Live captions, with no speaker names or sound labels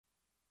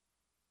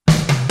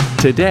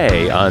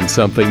Today on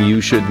Something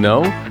You Should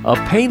Know, a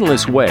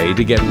painless way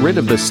to get rid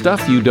of the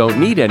stuff you don't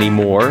need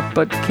anymore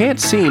but can't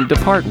seem to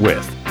part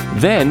with.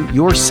 Then,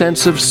 your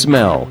sense of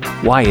smell,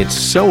 why it's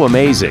so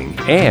amazing,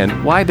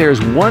 and why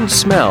there's one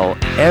smell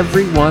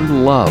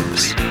everyone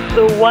loves.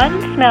 The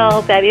one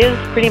smell that is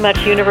pretty much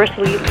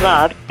universally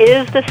loved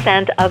is the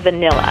scent of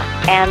vanilla.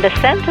 And the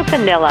scent of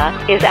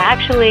vanilla is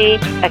actually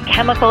a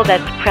chemical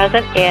that's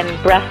present in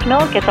breast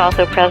milk. It's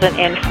also present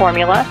in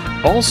formula.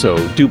 Also,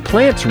 do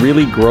plants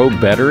really grow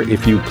better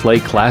if you play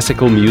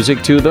classical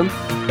music to them?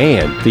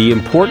 And the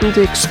important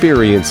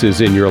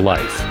experiences in your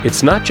life.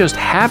 It's not just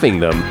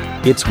having them,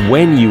 it's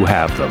when you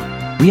have them.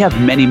 We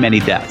have many, many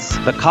deaths.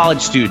 The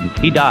college student,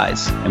 he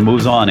dies and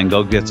moves on and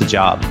gets a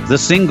job. The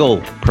single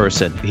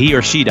person, he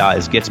or she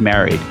dies, gets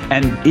married.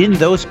 And in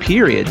those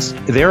periods,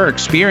 there are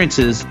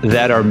experiences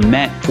that are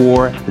meant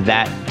for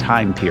that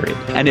time period.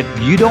 And if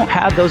you don't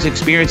have those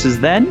experiences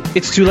then,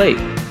 it's too late.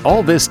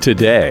 All this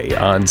today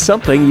on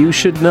Something You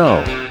Should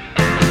Know.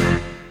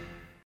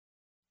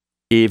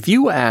 If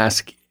you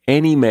ask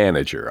any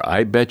manager,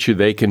 I bet you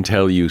they can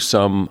tell you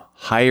some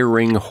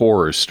hiring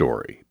horror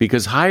story,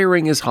 because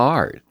hiring is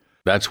hard.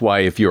 That's why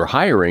if you're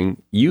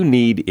hiring, you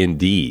need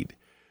Indeed.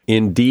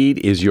 Indeed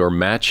is your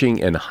matching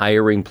and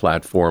hiring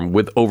platform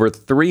with over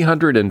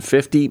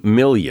 350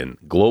 million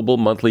global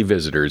monthly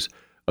visitors,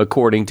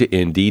 according to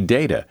Indeed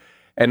data,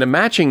 and a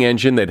matching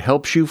engine that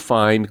helps you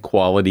find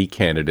quality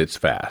candidates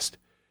fast.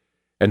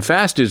 And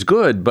fast is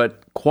good,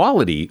 but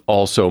quality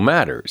also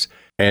matters.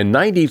 And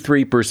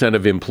 93%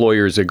 of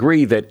employers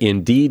agree that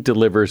Indeed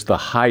delivers the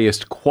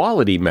highest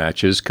quality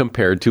matches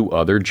compared to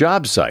other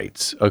job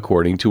sites,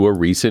 according to a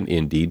recent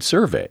Indeed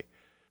survey.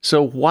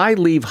 So why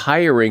leave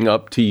hiring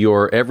up to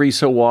your every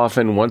so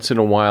often, once in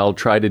a while,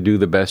 try to do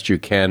the best you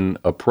can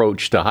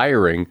approach to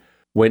hiring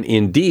when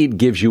Indeed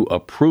gives you a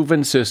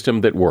proven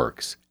system that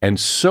works? And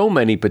so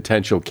many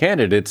potential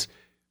candidates,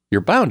 you're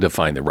bound to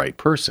find the right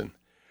person.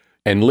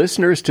 And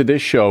listeners to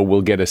this show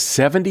will get a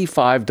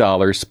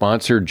 $75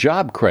 sponsored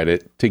job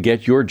credit to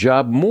get your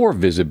job more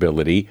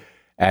visibility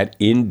at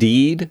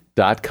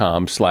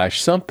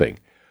Indeed.com/something.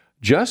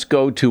 Just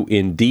go to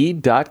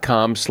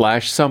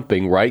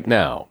Indeed.com/something right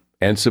now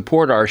and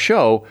support our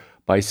show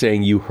by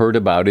saying you heard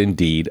about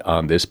Indeed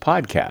on this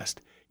podcast.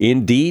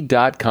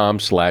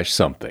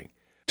 Indeed.com/something.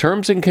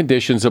 Terms and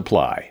conditions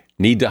apply.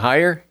 Need to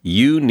hire?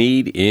 You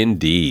need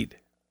Indeed.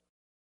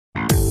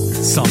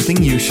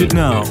 Something you should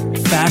know.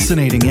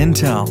 Fascinating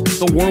intel,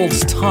 the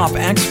world's top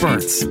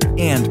experts,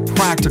 and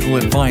practical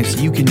advice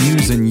you can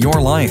use in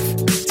your life.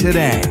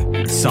 Today,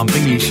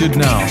 Something You Should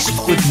Know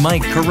with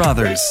Mike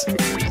Carruthers.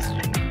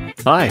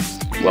 Hi,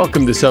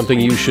 welcome to Something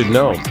You Should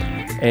Know.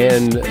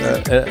 And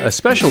a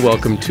special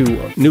welcome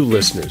to new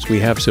listeners. We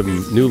have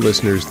some new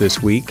listeners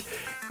this week,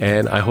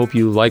 and I hope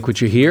you like what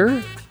you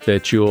hear,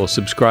 that you'll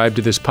subscribe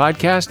to this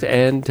podcast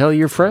and tell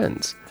your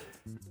friends.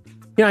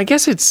 You know, I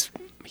guess it's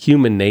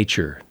human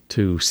nature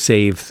to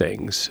save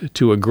things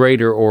to a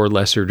greater or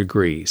lesser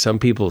degree. Some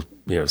people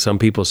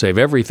save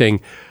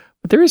everything,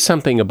 but there is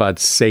something about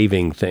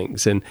saving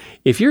things. And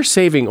if you're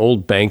saving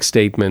old bank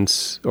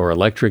statements or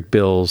electric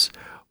bills,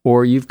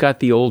 or you've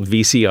got the old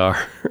VCR,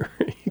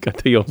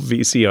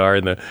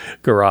 in the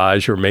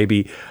garage, or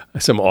maybe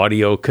some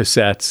audio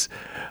cassettes,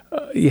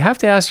 you have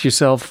to ask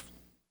yourself,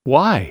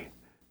 why?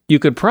 You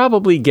could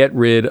probably get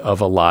rid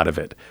of a lot of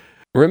it.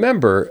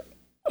 Remember,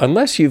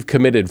 unless you've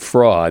committed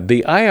fraud,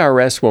 the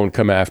IRS won't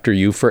come after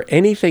you for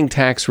anything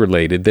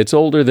tax-related that's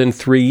older than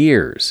 3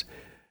 years.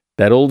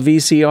 That old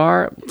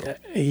VCR,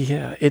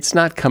 it's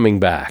not coming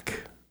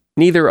back.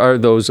 Neither are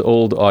those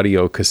old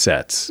audio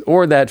cassettes,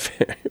 or that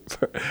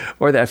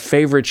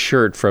favorite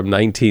shirt from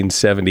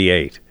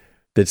 1978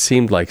 that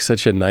seemed like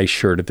such a nice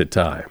shirt at the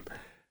time.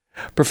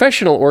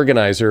 Professional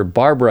organizer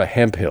Barbara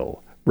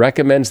Hemphill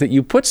recommends that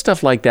you put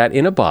stuff like that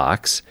in a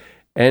box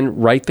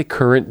and write the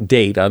current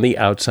date on the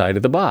outside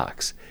of the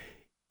box.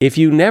 If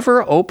you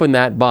never open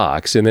that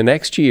box in the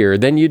next year,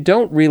 then you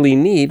don't really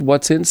need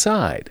what's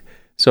inside,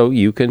 so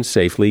you can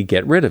safely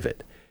get rid of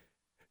it.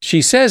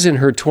 She says in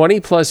her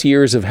 20-plus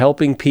years of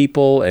helping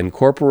people and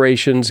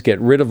corporations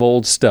get rid of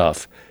old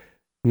stuff,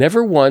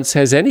 never once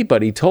has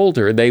anybody told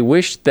her they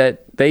wished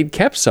that they'd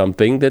kept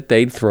something that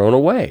they'd thrown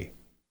away.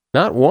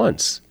 Not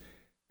once.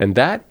 And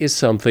that is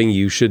something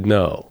you should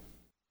know.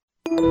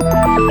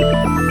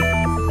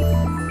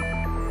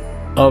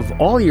 Of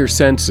all your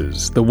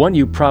senses, the one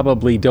you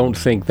probably don't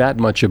think that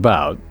much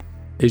about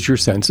is your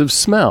sense of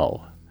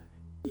smell.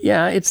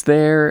 Yeah, it's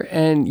there,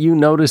 and you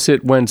notice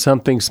it when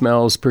something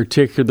smells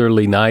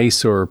particularly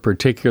nice or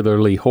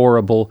particularly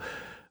horrible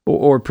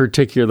or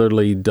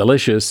particularly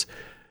delicious.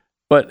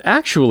 But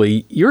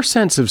actually, your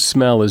sense of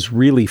smell is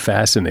really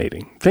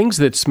fascinating. Things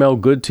that smell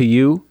good to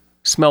you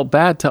smell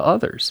bad to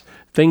others.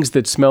 Things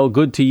that smell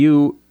good to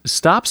you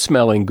stop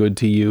smelling good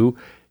to you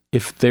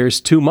if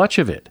there's too much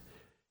of it.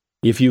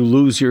 If you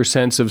lose your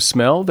sense of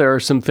smell, there are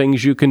some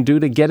things you can do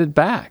to get it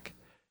back.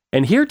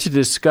 And here to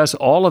discuss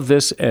all of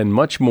this and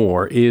much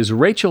more is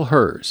Rachel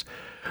Herz.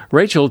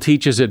 Rachel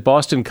teaches at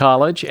Boston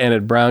College and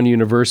at Brown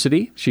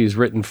University. She's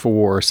written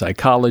for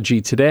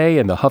Psychology Today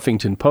and the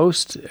Huffington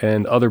Post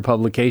and other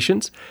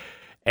publications.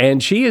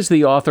 And she is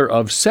the author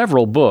of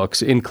several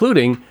books,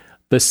 including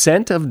The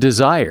Scent of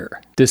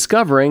Desire,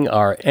 Discovering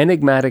Our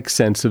Enigmatic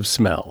Sense of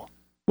Smell.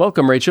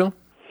 Welcome, Rachel.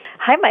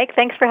 Hi, Mike.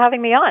 Thanks for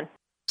having me on.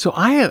 So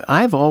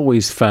I've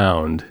always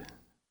found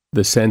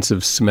the sense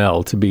of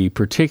smell to be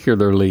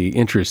particularly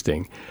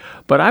interesting.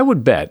 But I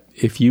would bet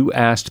if you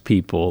asked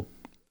people,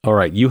 all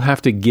right, you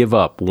have to give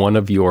up one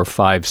of your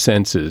 5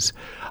 senses,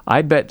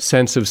 I bet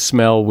sense of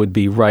smell would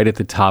be right at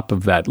the top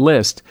of that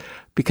list,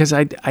 because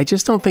I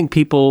just don't think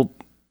people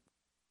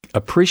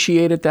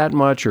appreciate it that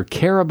much or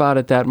care about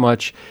it that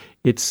much.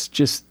 It's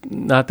just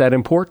not that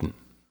important.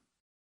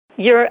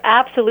 You're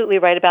absolutely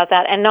right about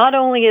that. And not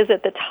only is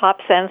it the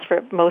top sense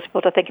for most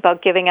people to think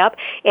about giving up,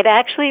 it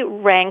actually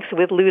ranks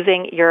with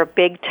losing your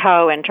big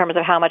toe in terms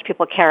of how much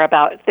people care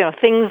about,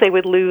 things they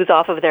would lose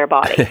off of their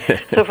body.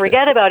 So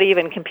forget about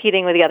even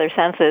competing with the other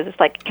senses. It's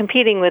like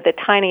competing with a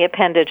tiny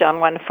appendage on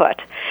one foot.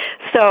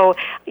 So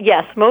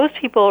yes, most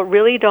people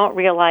really don't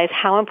realize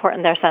how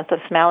important their sense of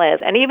smell is.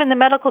 And even the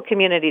medical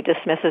community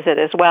dismisses it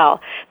as well.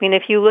 I mean,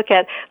 if you look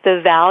at the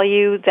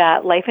value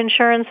that life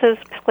insurances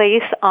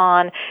place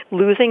on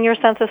losing your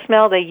sense of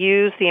smell, they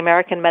use the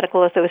American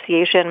Medical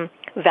Association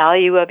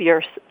value of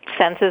your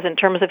senses in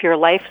terms of your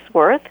life's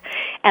worth.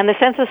 And the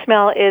sense of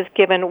smell is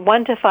given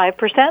 1 to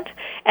 5%,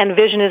 and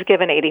vision is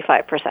given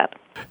 85%.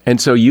 And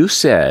so you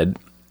said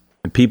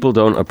people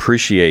don't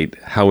appreciate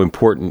how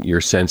important your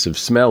sense of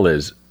smell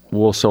is.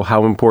 Well, so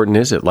how important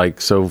is it?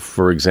 Like, so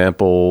for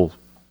example,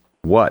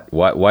 what?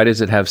 Why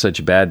does it have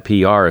such bad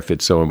PR if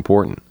it's so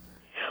important?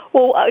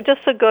 Well,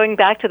 just going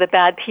back to the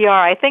bad PR,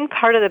 I think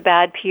part of the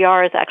bad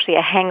PR is actually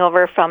a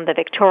hangover from the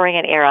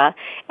Victorian era,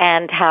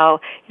 and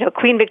how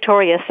Queen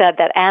Victoria said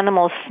that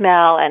animals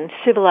smell and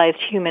civilized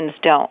humans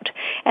don't.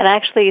 And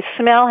actually,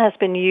 smell has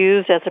been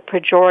used as a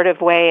pejorative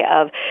way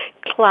of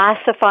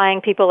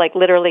classifying people, like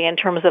literally in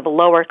terms of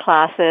lower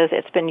classes.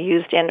 It's been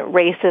used in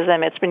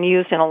racism. It's been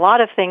used in a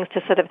lot of things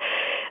to sort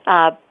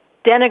of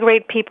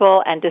denigrate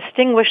people and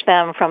distinguish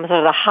them from sort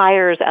of the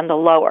highers and the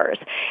lowers.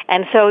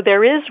 And so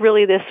there is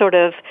really this sort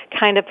of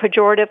kind of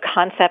pejorative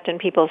concept in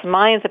people's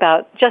minds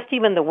about just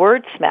even the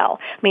word smell.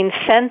 I mean,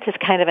 scent is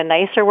kind of a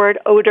nicer word.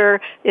 Odor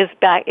is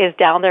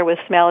down there with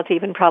smell. It's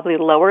even probably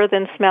lower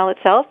than smell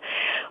itself.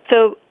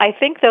 So I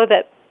think, though,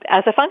 that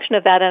as a function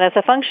of that, and as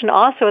a function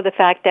also of the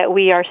fact that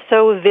we are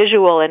so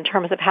visual in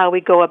terms of how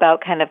we go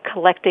about kind of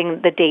collecting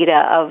the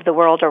data of the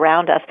world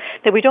around us,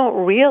 that we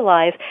don't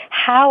realize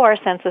how our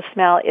sense of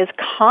smell is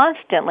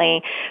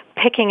constantly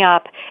picking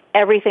up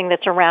everything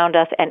that's around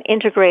us and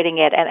integrating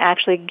it and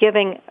actually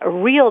giving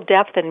real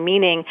depth and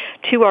meaning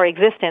to our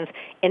existence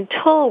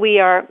until we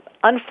are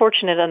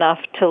unfortunate enough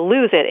to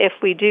lose it, if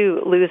we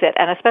do lose it,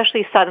 and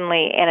especially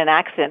suddenly in an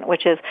accident,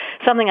 which is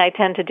something I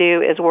tend to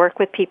do, is work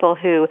with people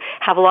who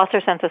have lost their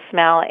sense of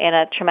smell in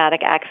a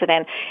traumatic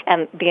accident,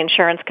 and the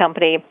insurance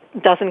company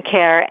doesn't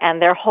care,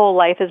 and their whole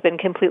life has been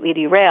completely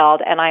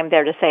derailed, and I'm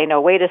there to say, no,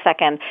 wait a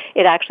second,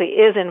 it actually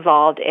is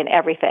involved in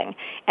everything,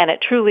 and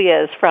it truly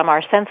is, from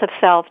our sense of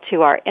self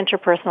to our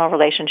interpersonal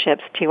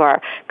relationships to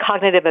our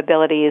cognitive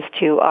abilities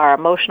to our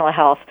emotional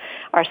health.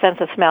 Our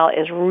sense of smell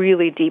is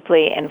really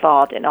deeply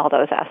involved in all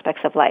those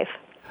aspects of life.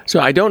 So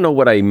I don't know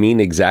what I mean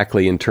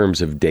exactly in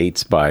terms of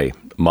dates by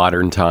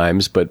modern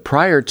times, but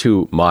prior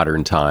to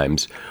modern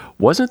times,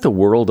 wasn't the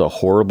world a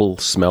horrible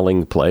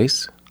smelling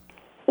place?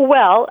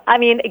 Well, I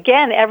mean,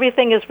 again,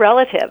 everything is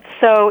relative.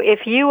 So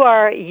if you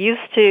are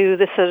used to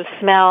the sort of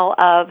smell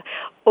of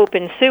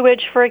open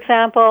sewage, for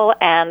example,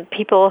 and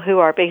people who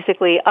are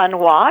basically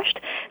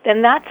unwashed,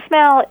 then that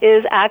smell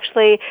is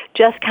actually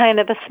just kind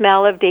of a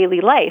smell of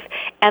daily life.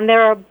 And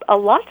there are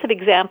lots of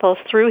examples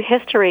through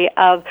history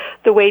of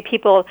the way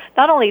people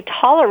not only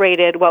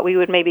tolerated what we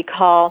would maybe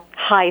call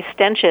high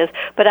stenches,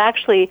 but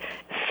actually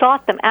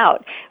sought them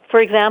out. For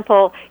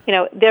example,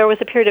 there was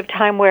a period of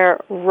time where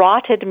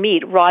rotted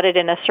meat, rotted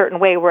in a certain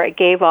way where it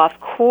gave off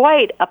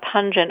quite a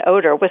pungent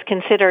odor, was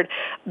considered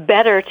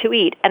better to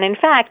eat. And in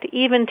fact,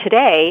 even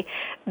today,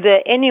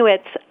 the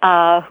Inuits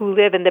who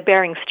live in the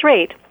Bering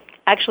Strait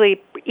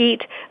actually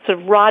eat sort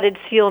of rotted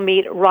seal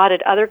meat,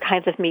 rotted other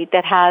kinds of meat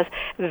that has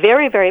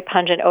very, very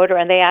pungent odor,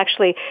 and they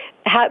actually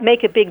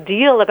make a big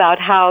deal about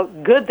how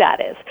good that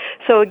is.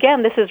 So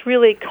again, this is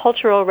really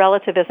cultural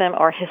relativism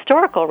or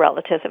historical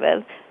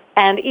relativism.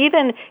 And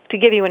even to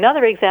give you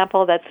another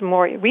example that's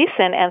more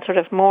recent and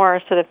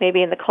more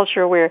maybe in the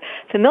culture we're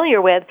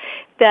familiar with,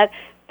 that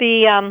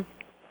the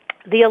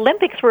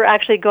Olympics were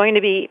actually going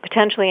to be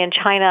potentially in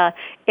China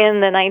in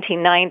the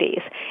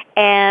 1990s.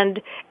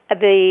 And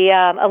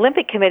the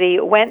Olympic Committee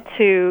went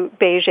to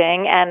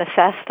Beijing and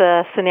assessed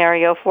the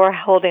scenario for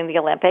holding the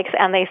Olympics,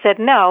 and they said,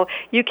 no,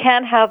 you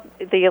can't have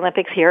the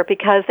Olympics here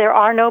because there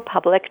are no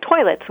public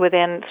toilets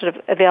within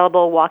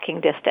available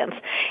walking distance.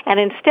 And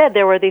instead,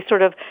 there were these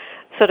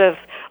sort of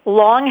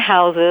long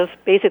houses,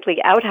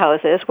 basically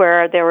outhouses,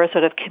 where there were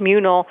sort of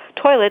communal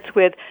toilets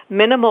with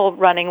minimal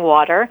running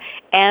water,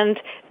 and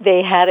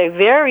they had a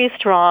very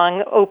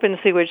strong open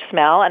sewage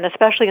smell, and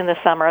especially in the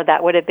summer,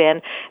 that would have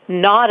been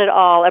not at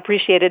all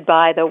appreciated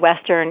by the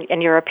Western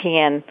and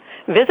European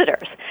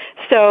visitors.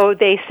 So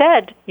they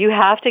said, you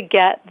have to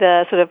get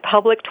the sort of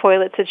public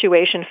toilet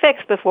situation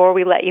fixed before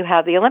we let you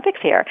have the Olympics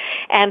here.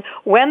 And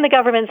when the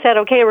government said,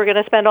 okay, we're going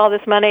to spend all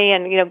this money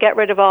and, get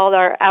rid of all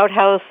our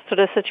outhouse sort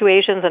of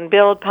situations and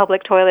build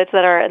public toilets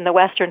that are in the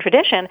Western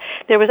tradition,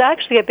 there was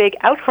actually a big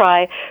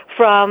outcry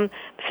from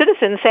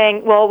citizens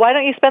saying, well, why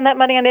don't you spend that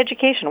money on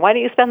education? Why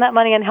don't you spend that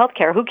money on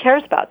healthcare? Who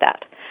cares about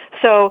that?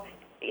 So,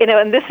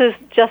 and this is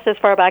just as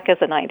far back as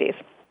the 90s.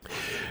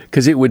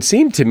 Because it would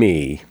seem to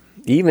me,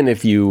 even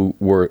if you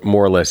were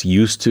more or less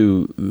used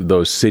to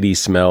those city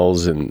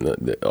smells and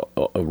the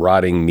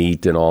rotting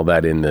meat and all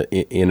that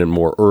in a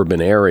more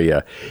urban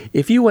area,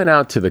 if you went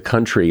out to the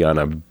country on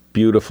a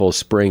beautiful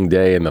spring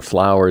day and the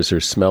flowers are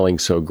smelling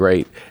so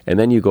great, and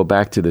then you go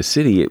back to the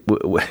city, it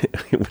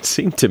would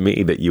seem to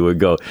me that you would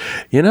go,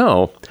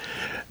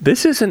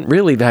 this isn't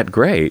really that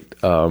great.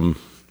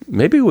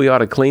 Maybe we ought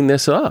to clean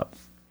this up.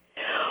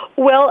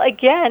 Well,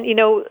 again,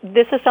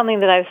 this is something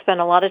that I've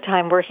spent a lot of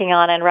time working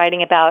on and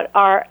writing about.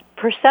 Our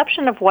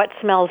perception of what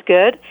smells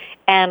good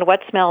and what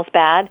smells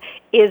bad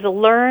is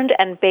learned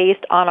and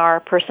based on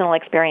our personal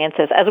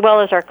experiences as well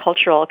as our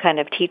cultural kind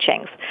of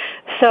teachings.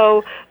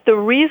 So the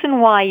reason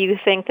why you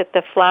think that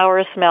the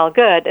flowers smell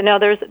good, now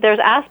there's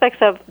aspects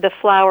of the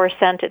flower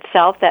scent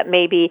itself that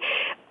may be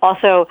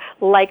also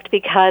liked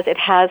because it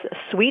has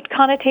sweet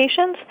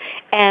connotations,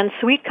 and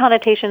sweet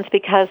connotations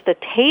because the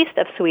taste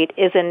of sweet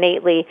is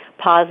innately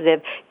positive,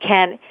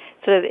 can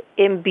sort of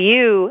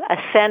imbue a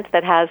scent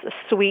that has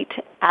sweet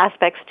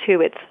aspects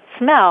to its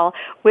smell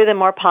with a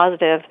more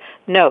positive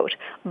note.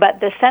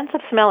 But the sense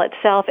of smell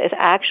itself is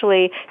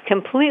actually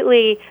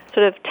completely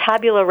sort of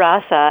tabula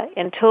rasa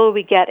until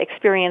we get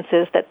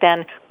experiences that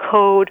then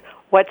code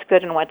what's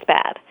good and what's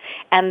bad.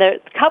 And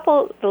the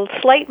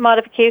slight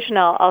modification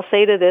I'll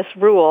say to this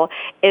rule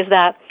is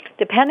that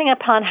depending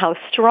upon how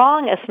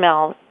strong a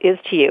smell is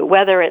to you,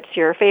 whether it's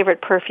your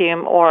favorite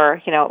perfume or,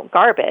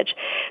 garbage,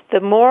 the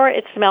more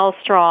it smells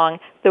strong,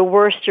 the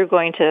worse you're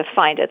going to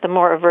find it, the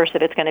more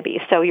aversive it's going to be.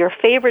 So your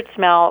favorite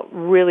smell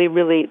really,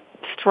 really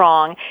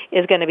strong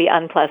is going to be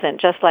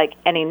unpleasant, just like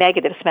any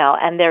negative smell.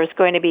 And there's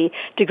going to be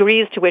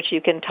degrees to which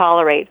you can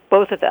tolerate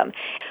both of them.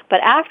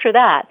 But after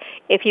that,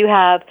 if you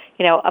have,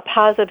 a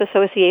positive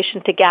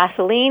association to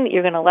gasoline,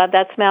 you're going to love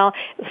that smell.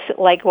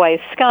 Likewise,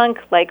 skunk,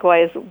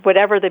 likewise,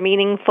 whatever the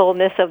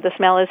meaningfulness of the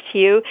smell is to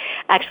you.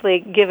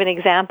 Actually, give an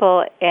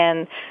example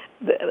in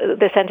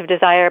the Scent of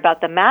Desire about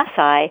the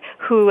Maasai,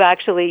 who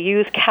actually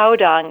use cow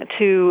dung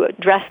to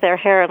dress their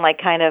hair and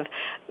kind of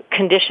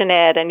condition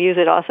it and use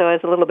it also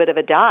as a little bit of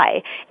a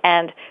dye.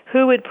 And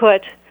who would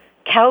put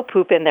cow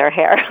poop in their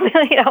hair,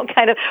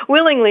 kind of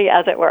willingly,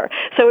 as it were.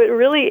 So it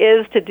really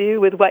is to do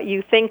with what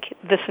you think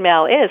the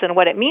smell is and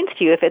what it means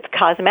to you. If it's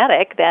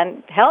cosmetic,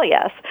 then hell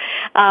yes.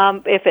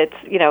 If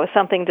it's,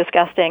 something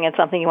disgusting and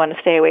something you want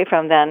to stay away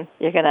from, then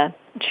you're going to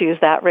choose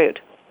that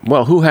route.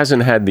 Well, who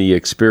hasn't had the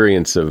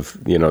experience of,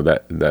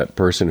 that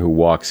person who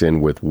walks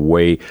in with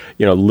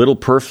little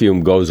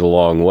perfume goes a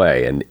long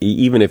way. And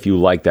even if you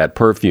like that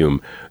perfume,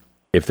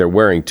 if they're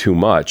wearing too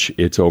much,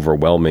 it's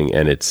overwhelming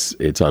and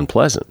it's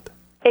unpleasant.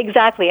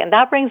 Exactly, and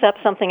that brings up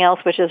something else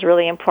which is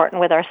really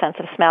important with our sense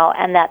of smell,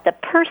 and that the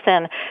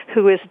person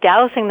who is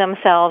dousing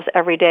themselves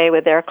every day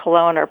with their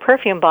cologne or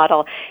perfume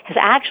bottle has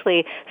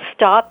actually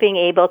stopped being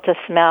able to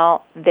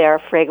smell their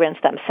fragrance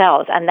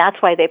themselves, and that's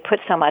why they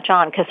put so much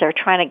on, because they're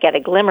trying to get a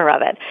glimmer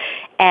of it.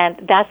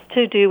 And that's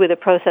to do with a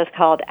process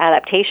called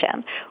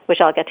adaptation,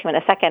 which I'll get to in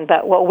a second.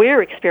 But what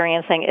we're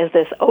experiencing is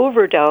this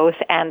overdose,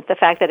 and the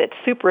fact that it's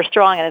super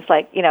strong, and it's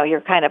like,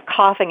 you're kind of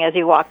coughing as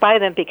you walk by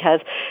them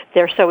because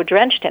they're so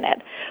drenched in it.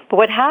 But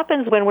what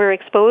happens when we're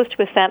exposed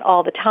to a scent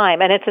all the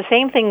time, and it's the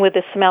same thing with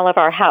the smell of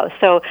our house.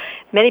 So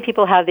many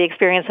people have the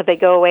experience that they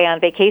go away on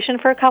vacation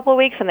for a couple of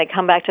weeks, and they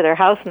come back to their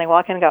house, and they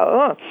walk in and go,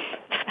 oh,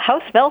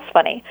 house smells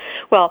funny.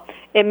 Well,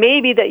 it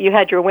may be that you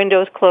had your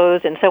windows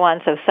closed and so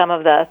on, so some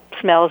of the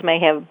smells may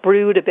have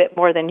brewed a bit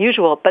more than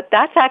usual, but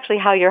that's actually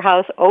how your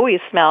house always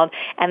smelled,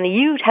 and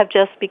you have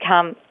just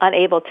become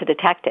unable to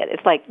detect it.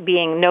 It's like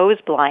being nose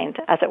blind,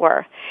 as it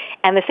were.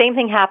 And the same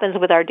thing happens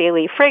with our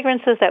daily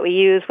fragrances that we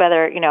use,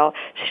 whether,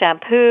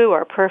 shampoo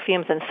or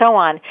perfumes and so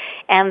on.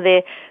 And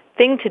the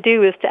thing to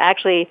do is to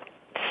actually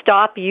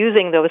stop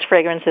using those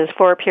fragrances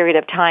for a period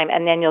of time,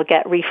 and then you'll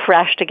get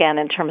refreshed again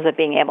in terms of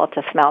being able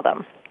to smell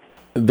them.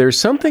 There's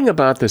something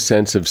about the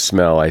sense of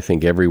smell. I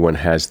think everyone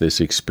has this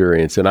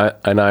experience, and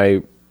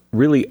I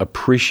really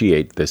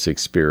appreciate this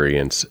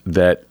experience,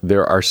 that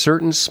there are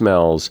certain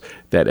smells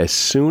that as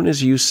soon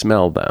as you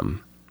smell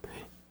them,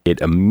 it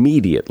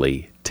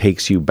immediately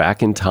takes you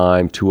back in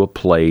time to a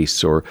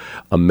place or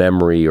a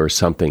memory or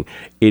something.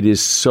 It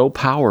is so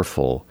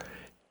powerful.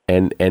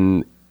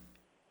 And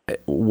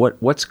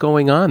what's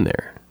going on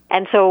there?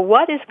 And so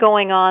what is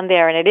going on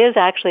there, and it is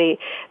actually,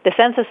 the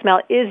sense of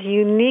smell is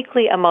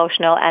uniquely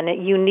emotional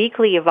and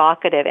uniquely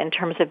evocative in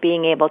terms of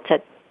being able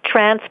to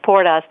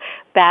transport us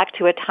back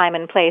to a time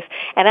and place,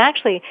 and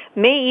actually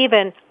may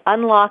even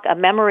unlock a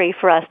memory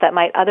for us that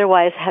might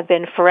otherwise have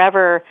been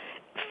forever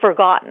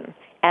forgotten.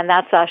 And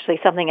that's actually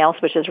something else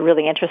which is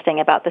really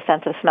interesting about the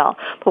sense of smell.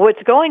 But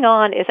what's going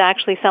on is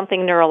actually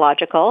something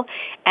neurological,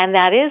 and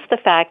that is the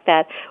fact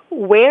that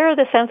where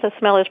the sense of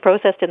smell is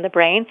processed in the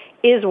brain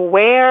is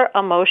where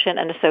emotion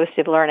and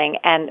associative learning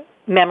and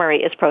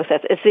memory is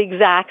processed. It's the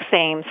exact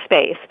same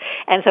space.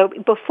 And so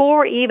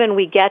before even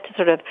we get to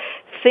sort of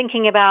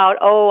thinking about,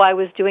 oh, I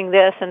was doing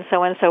this and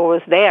so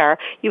was there,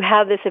 you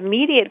have this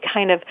immediate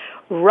kind of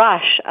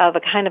rush of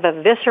a kind of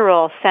a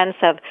visceral sense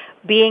of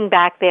being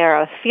back there,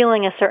 of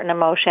feeling a certain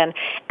emotion.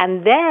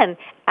 And then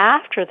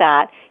after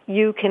that,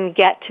 you can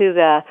get to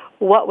the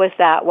what was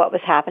that, what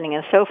was happening,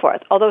 and so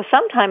forth. Although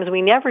sometimes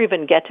we never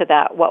even get to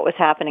that what was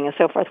happening and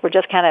so forth. We're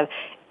just kind of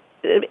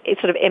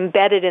sort of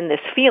embedded in this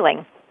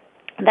feeling.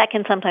 That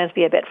can sometimes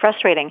be a bit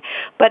frustrating,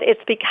 but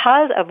it's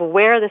because of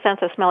where the sense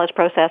of smell is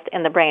processed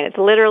in the brain. It's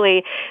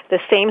literally the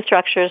same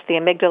structures, the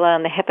amygdala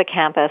and the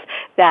hippocampus,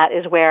 that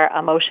is where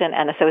emotion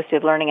and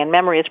associative learning and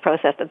memory is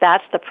processed.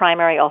 That's the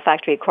primary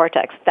olfactory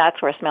cortex.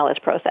 That's where smell is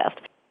processed.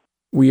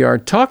 We are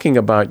talking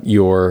about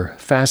your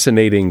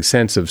fascinating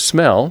sense of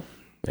smell,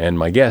 and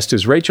my guest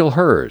is Rachel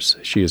Herz.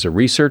 She is a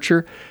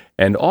researcher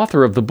and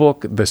author of the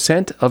book, The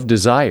Scent of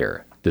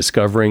Desire,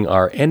 Discovering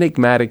Our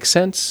Enigmatic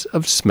Sense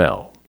of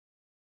Smell.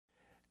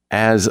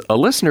 As a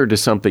listener to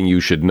Something You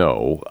Should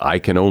Know, I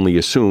can only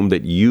assume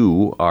that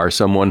you are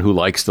someone who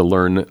likes to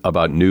learn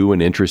about new and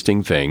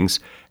interesting things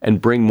and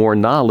bring more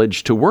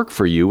knowledge to work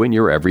for you in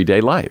your everyday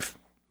life.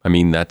 I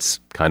mean, that's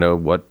kind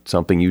of what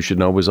Something You Should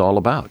Know is all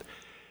about.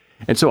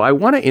 And so I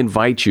want to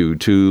invite you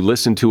to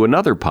listen to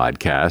another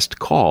podcast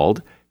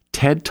called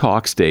TED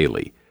Talks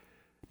Daily.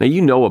 Now,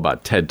 you know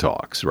about TED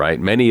Talks, right?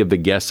 Many of the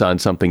guests on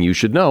Something You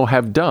Should Know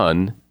have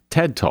done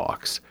TED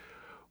Talks.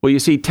 Well, you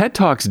see, TED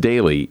Talks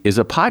Daily is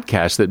a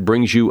podcast that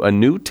brings you a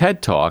new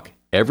TED Talk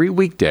every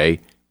weekday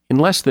in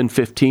less than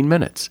 15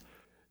 minutes.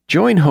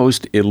 Join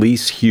host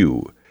Elise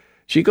Hu.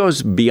 She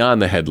goes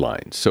beyond the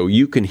headlines, so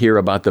you can hear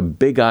about the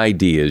big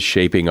ideas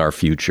shaping our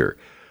future.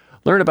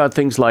 Learn about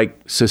things like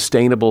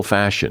sustainable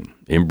fashion,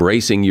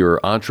 embracing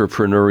your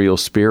entrepreneurial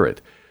spirit,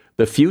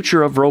 the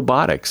future of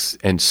robotics,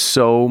 and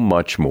so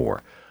much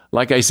more.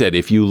 Like I said,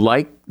 if you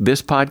like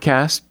this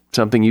podcast,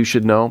 Something You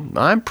Should Know,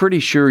 I'm pretty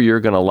sure you're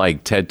going to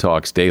like TED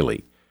Talks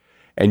Daily.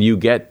 And you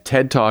get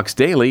TED Talks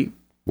Daily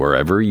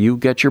wherever you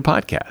get your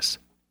podcasts.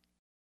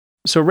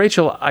 So,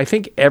 Rachel, I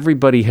think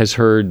everybody has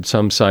heard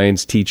some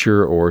science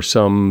teacher or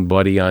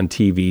somebody on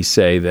TV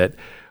say that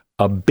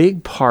a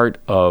big part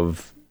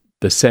of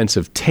the sense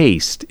of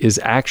taste is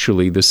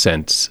actually the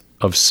sense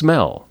of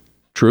smell.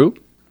 True?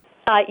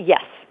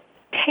 Yes.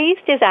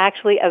 Taste is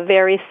actually a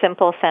very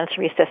simple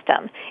sensory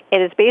system. It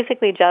is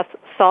basically just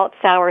salt,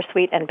 sour,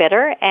 sweet, and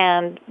bitter,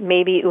 and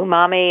maybe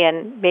umami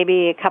and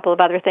maybe a couple of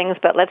other things,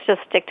 but let's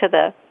just stick to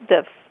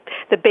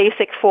the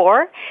basic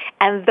four.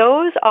 And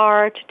those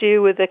are to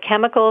do with the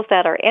chemicals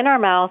that are in our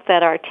mouth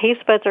that our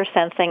taste buds are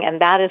sensing,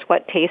 and that is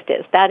what taste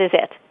is. That is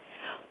it.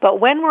 But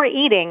when we're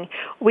eating,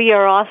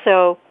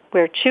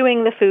 we're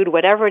chewing the food,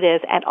 whatever it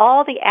is, and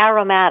all the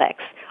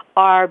aromatics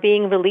are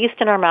being released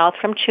in our mouth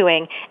from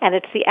chewing, and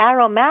it's the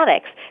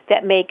aromatics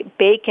that make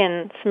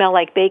bacon smell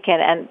like bacon,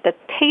 and the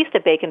taste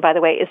of bacon, by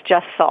the way, is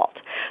just salt.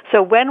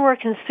 So when we're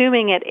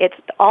consuming it, it's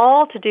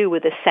all to do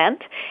with the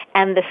scent,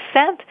 and the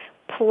scent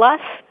plus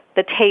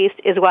the taste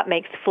is what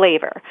makes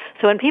flavor.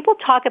 So when people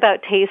talk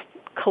about taste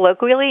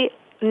colloquially,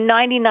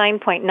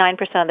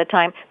 99.9% of the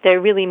time, they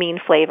really mean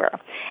flavor.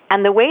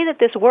 And the way that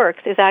this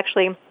works is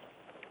actually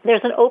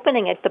there's an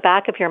opening at the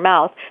back of your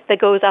mouth that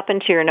goes up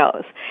into your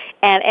nose.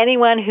 And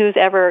anyone who's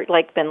ever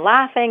been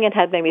laughing and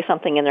had maybe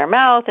something in their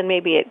mouth and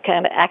maybe it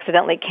kind of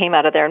accidentally came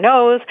out of their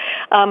nose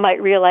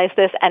might realize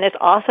this. And it's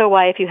also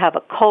why if you have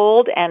a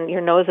cold and your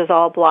nose is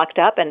all blocked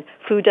up and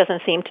food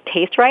doesn't seem to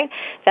taste right,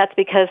 that's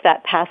because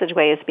that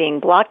passageway is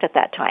being blocked at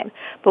that time.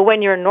 But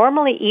when you're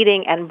normally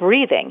eating and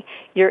breathing,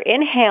 you're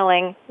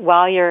inhaling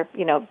while you're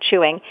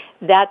chewing.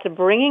 That's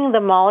bringing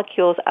the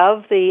molecules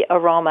of the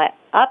aroma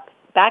up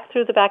back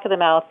through the back of the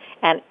mouth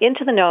and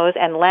into the nose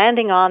and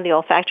landing on the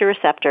olfactory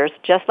receptors,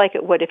 just like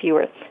it would if you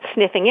were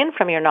sniffing in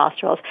from your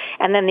nostrils.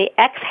 And then the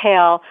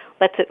exhale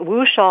lets it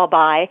whoosh all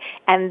by,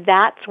 and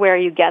that's where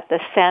you get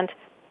the scent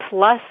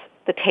plus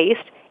the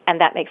taste,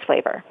 and that makes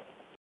flavor.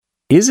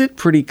 Is it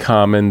pretty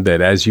common that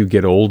as you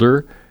get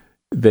older,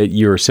 that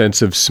your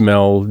sense of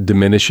smell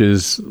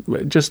diminishes,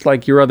 just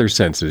like your other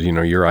senses?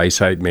 Your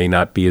eyesight may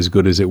not be as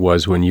good as it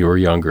was when you were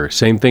younger.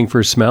 Same thing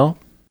for smell?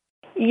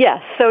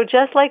 Yes. So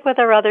just like with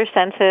our other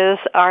senses,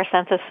 our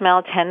sense of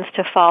smell tends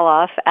to fall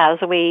off as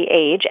we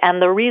age. And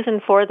the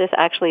reason for this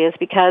actually is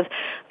because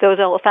those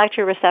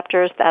olfactory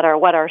receptors that are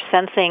what are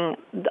sensing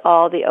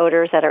all the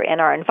odors that are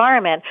in our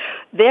environment,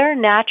 they're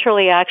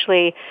naturally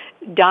actually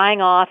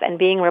dying off and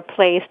being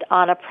replaced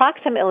on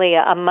approximately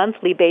a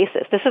monthly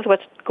basis. This is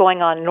what's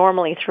going on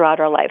normally throughout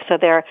our life. So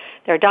they're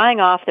dying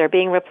off, they're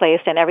being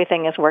replaced, and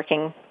everything is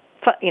working,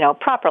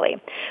 properly.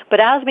 But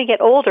as we get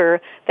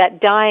older,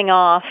 that dying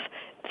off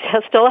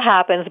still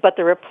happens, but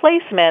the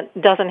replacement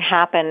doesn't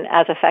happen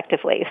as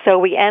effectively. So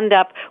we end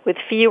up with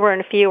fewer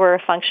and fewer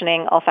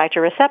functioning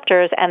olfactory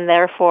receptors and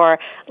therefore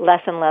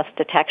less and less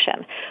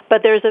detection.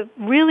 But there's a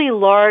really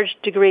large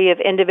degree of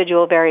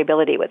individual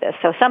variability with this.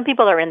 So some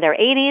people are in their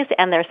 80s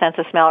and their sense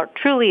of smell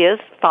truly is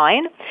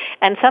fine,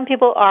 and some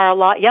people are a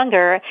lot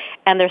younger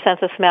and their sense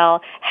of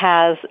smell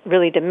has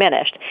really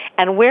diminished.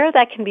 And where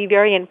that can be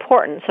very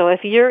important, so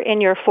if you're in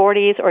your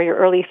 40s or your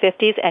early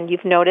 50s and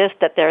you've noticed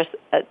that there's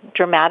a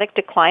dramatic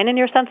decline in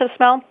your sense of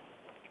smell,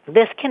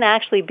 this can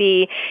actually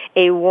be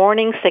a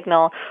warning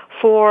signal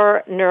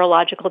for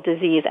neurological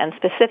disease, and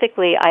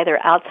specifically either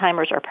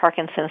Alzheimer's or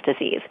Parkinson's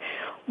disease.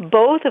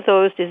 Both of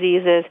those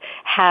diseases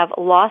have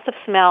loss of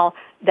smell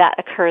that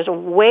occurs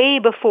way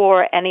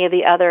before any of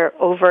the other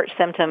overt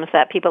symptoms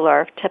that people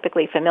are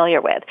typically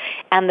familiar with.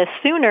 And the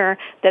sooner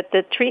that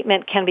the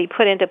treatment can be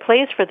put into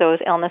place for those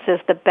illnesses,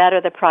 the better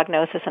the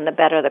prognosis and the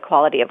better the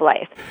quality of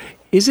life.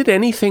 Is it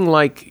anything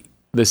like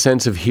the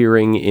sense of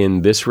hearing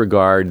in this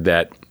regard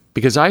that,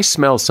 because I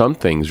smell some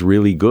things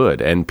really good,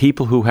 and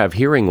people who have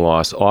hearing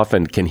loss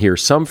often can hear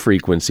some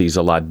frequencies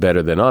a lot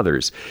better than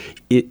others.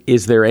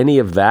 Is there any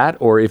of that?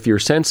 Or if your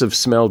sense of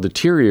smell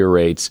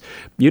deteriorates,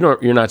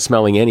 you're not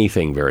smelling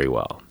anything very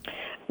well?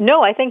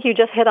 No, I think you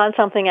just hit on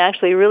something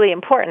actually really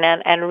important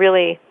and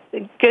really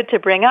good to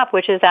bring up,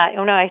 which is that,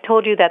 I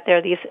told you that there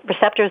are these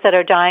receptors that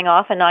are dying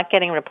off and not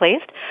getting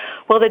replaced.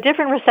 Well, the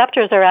different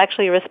receptors are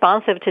actually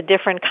responsive to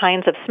different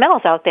kinds of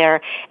smells out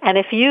there. And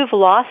if you've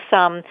lost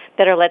some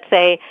that are, let's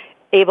say,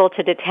 able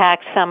to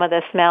detect some of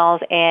the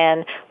smells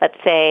in, let's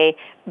say,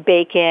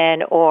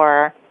 bacon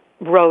or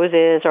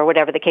roses or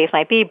whatever the case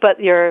might be, but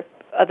your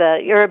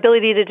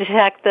ability to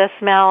detect the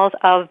smells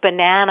of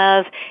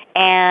bananas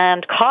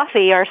and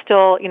coffee are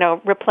still,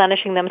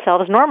 replenishing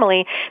themselves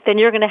normally, then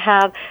you're going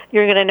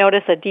to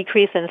notice a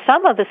decrease in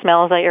some of the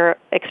smells that you're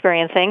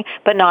experiencing,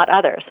 but not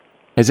others.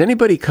 Has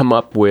anybody come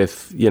up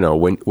with,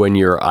 when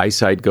your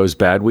eyesight goes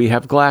bad, we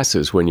have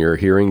glasses. When your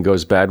hearing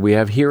goes bad, we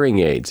have hearing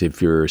aids.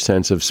 If your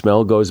sense of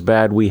smell goes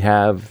bad, we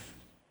have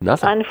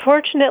nothing.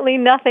 Unfortunately,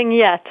 nothing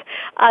yet.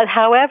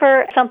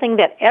 However, something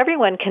that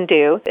everyone can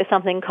do is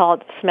something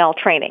called smell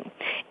training.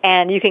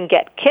 And you can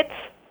get kits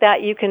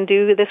that you can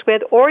do this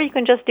with, or you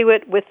can just do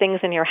it with things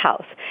in your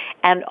house.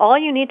 And all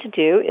you need to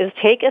do is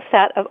take a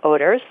set of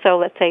odors. So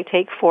let's say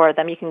take 4 of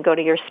them. You can go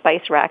to your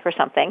spice rack or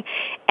something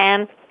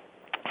and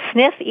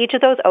sniff each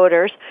of those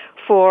odors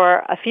for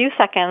a few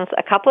seconds,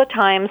 a couple of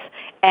times,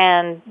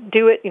 and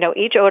do it,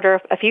 each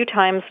odor a few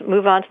times,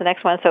 move on to the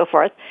next one, and so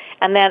forth.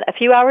 And then a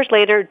few hours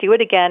later, do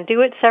it again.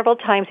 Do it several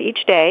times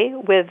each day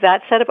with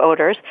that set of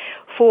odors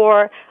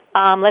for,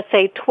 let's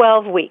say,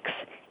 12 weeks.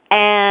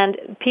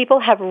 And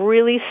people have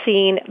really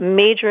seen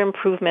major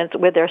improvements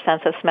with their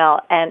sense of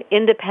smell and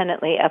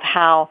independently of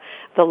how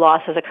the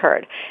loss has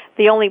occurred.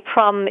 The only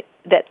problem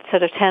that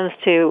sort of tends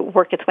to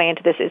work its way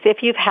into this is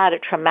if you've had a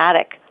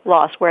traumatic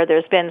loss where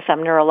there's been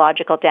some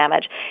neurological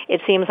damage,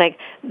 it seems like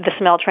the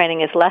smell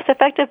training is less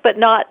effective, but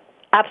not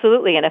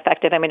absolutely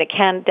ineffective. I mean, it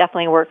can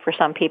definitely work for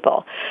some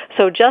people.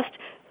 So just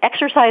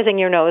exercising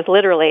your nose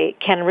literally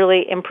can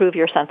really improve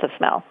your sense of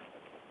smell.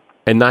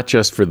 And not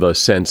just for the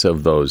sense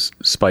of those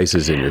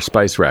spices in your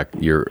spice rack,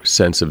 your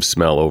sense of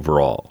smell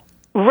overall.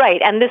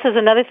 Right, and this is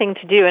another thing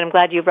to do, and I'm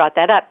glad you brought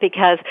that up,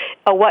 because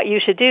what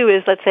you should do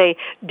is, let's say,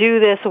 do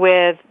this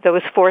with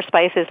those 4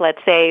 spices, let's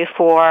say,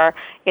 for,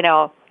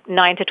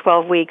 9 to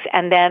 12 weeks,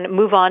 and then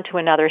move on to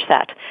another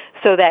set,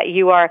 so that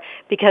you are,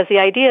 because the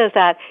idea is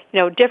that,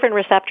 different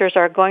receptors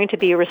are going to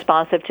be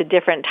responsive to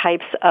different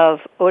types of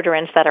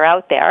odorants that are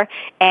out there,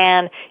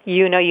 and,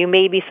 you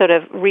may be sort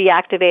of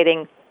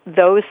reactivating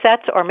those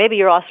sets, or maybe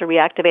you're also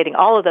reactivating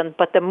all of them,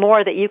 but the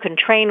more that you can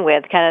train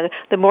with, kind of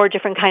the more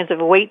different kinds of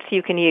weights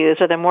you can use,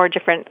 or the more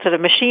different sort of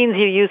machines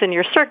you use in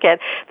your circuit,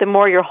 the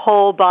more your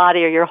whole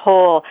body or your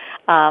whole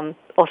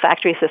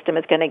olfactory system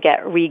is going to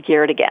get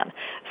re-geared again.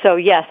 So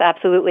yes,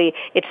 absolutely.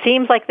 It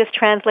seems like this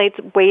translates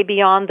way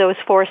beyond those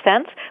 4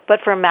 scents, but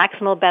for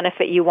maximal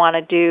benefit, you want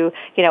to do,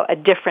 a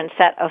different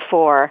set of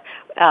 4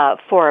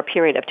 for a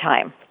period of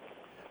time.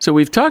 So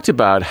we've talked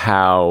about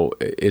how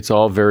it's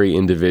all very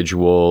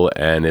individual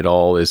and it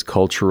all is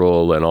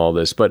cultural and all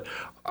this, but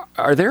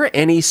are there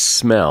any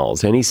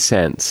smells, any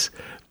scents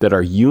that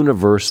are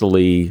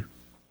universally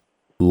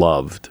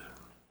loved?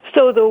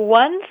 So the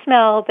one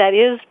smell that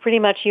is pretty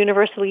much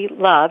universally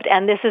loved,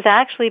 and this is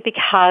actually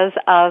because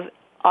of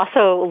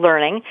also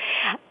learning,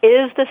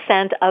 is the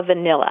scent of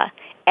vanilla.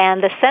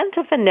 And the scent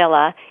of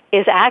vanilla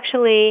is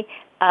actually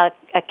a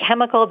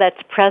chemical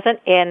that's present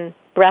in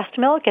breast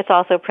milk. It's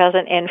also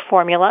present in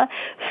formula.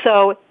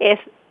 So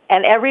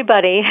and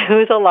everybody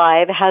who's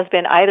alive has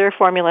been either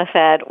formula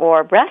fed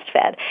or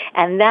breastfed.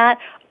 And that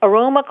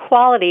aroma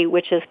quality,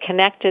 which is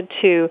connected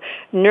to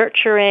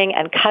nurturing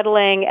and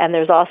cuddling, and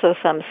there's also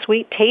some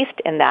sweet taste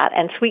in that.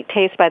 And sweet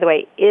taste, by the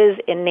way, is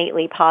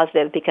innately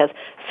positive because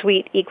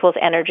sweet equals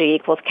energy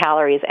equals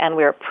calories, and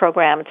we're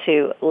programmed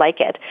to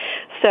like it.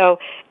 So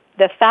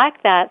the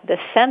fact that the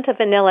scent of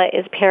vanilla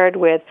is paired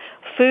with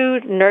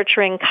food,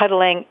 nurturing,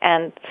 cuddling,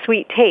 and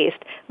sweet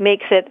taste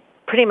makes it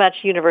pretty much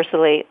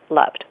universally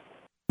loved.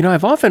 You know,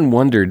 I've often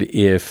wondered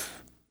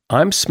if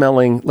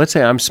let's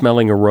say I'm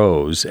smelling a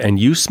rose and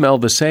you smell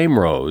the same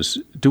rose.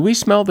 Do we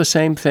smell the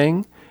same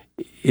thing?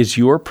 Is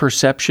your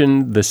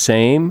perception the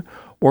same?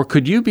 Or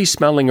could you be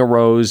smelling a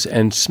rose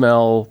and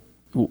smell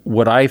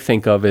what I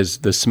think of as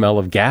the smell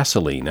of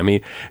gasoline? I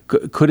mean,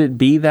 could it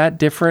be that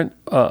different?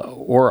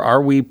 Or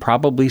are we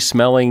probably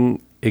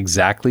smelling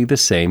exactly the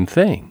same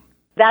thing?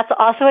 That's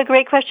also a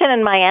great question,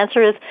 and my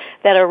answer is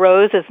that a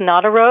rose is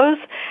not a rose,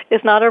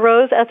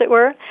 as it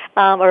were,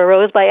 or a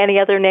rose by any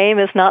other name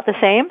is not the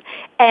same.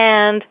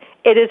 And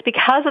it is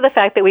because of the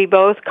fact that we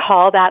both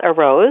call that a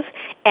rose,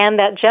 and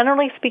that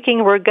generally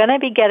speaking, we're going to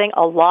be getting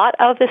a lot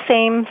of the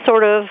same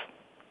sort of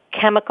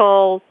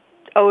chemical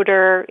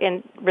odor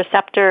and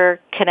receptor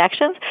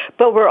connections,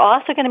 but we're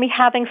also going to be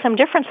having some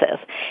differences.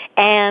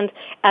 And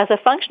as a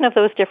function of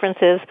those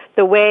differences,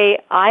 the way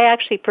I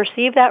actually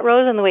perceive that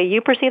rose and the way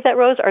you perceive that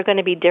rose are going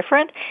to be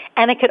different.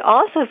 And it could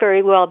also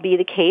very well be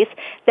the case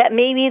that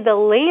maybe the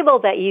label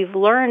that you've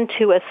learned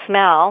to a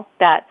smell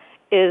that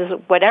is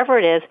whatever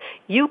it is,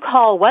 you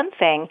call one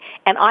thing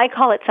and I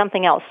call it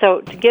something else. So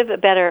to give a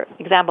better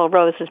example,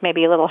 rose is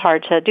maybe a little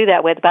hard to do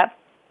that with, but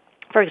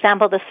for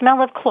example, the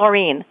smell of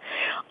chlorine.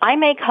 I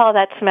may call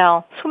that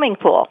smell swimming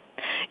pool.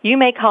 You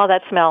may call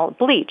that smell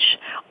bleach,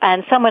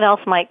 and someone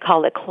else might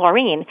call it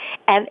chlorine.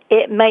 And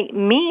it might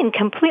mean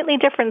completely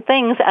different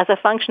things as a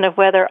function of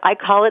whether I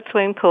call it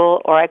swimming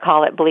pool or I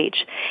call it bleach.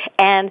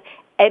 And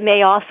it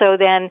may also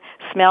then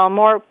smell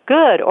more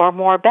good or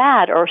more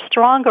bad or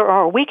stronger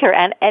or weaker.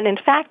 And in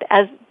fact,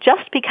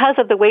 just because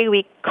of the way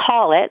we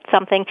call it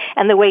something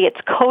and the way it's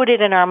coded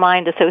in our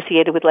mind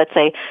associated with, let's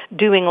say,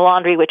 doing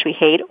laundry, which we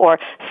hate, or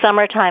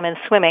summertime and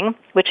swimming,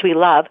 which we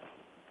love,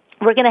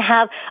 we're going to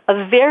have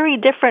a very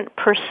different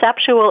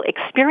perceptual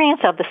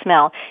experience of the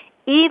smell,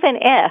 even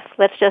if,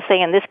 let's just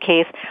say in this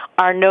case,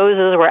 our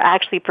noses were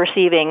actually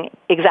perceiving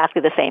exactly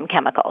the same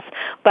chemicals.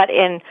 But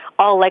in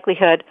all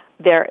likelihood,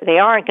 they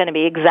aren't going to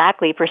be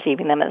exactly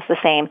perceiving them as the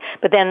same.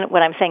 But then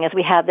what I'm saying is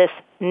we have this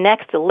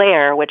next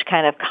layer, which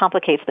kind of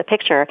complicates the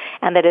picture,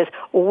 and that is,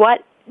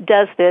 what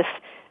does this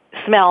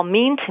smell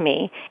mean to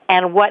me,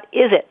 and what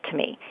is it to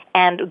me?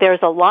 And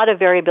there's a lot of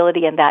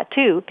variability in that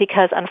too,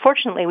 because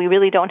unfortunately we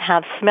really don't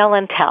have smell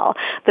and tell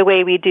the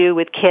way we do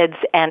with kids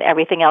and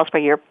everything else,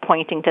 where you're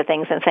pointing to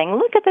things and saying,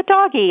 look at the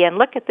doggy and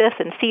look at this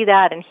and see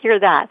that and hear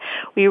that.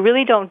 We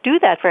really don't do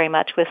that very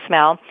much with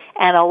smell,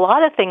 and a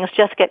lot of things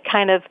just get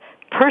kind of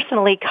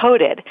personally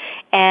coded.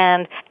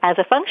 And as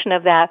a function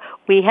of that,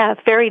 we have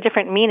very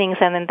different meanings,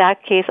 and in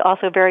that case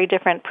also very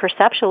different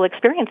perceptual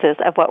experiences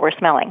of what we're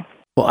smelling.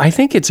 Well, I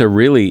think it's a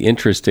really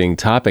interesting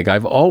topic.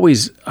 I've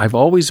always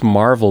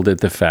marveled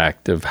at the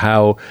fact of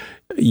how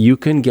you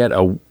can get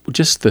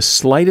just the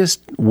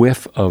slightest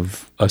whiff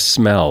of a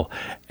smell,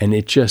 and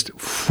it just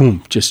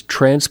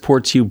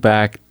transports you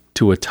back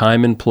to a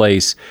time and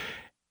place.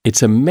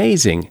 It's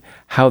amazing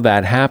how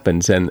that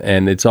happens,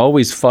 and it's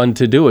always fun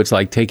to do. It's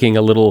like taking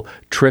a little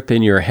trip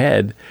in your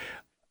head,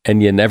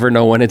 and you never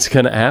know when it's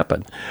going to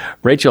happen.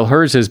 Rachel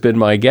Herz has been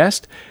my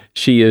guest.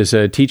 She is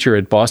a teacher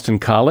at Boston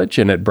College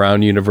and at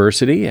Brown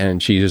University,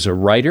 and she is a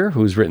writer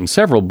who's written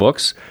several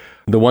books.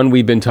 The one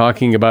we've been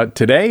talking about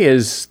today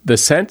is The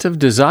Scent of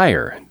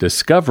Desire,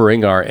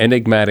 Discovering Our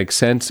Enigmatic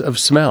Sense of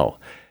Smell.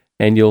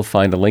 And you'll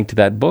find a link to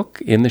that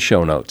book in the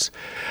show notes.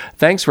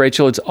 Thanks,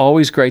 Rachel. It's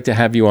always great to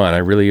have you on. I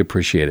really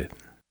appreciate it.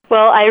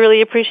 Well, I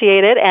really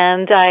appreciate it,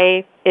 and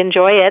I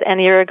enjoy it,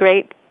 and you're a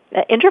great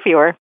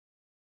interviewer.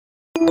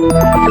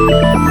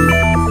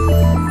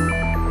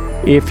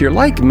 If you're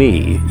like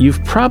me,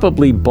 you've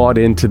probably bought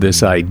into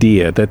this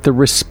idea that the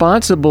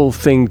responsible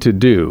thing to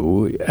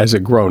do as a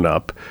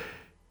grown-up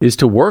is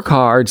to work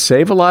hard,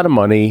 save a lot of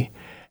money,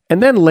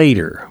 and then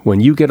later, when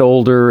you get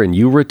older and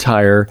you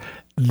retire,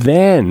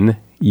 then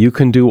you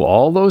can do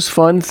all those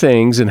fun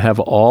things and have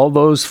all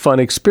those fun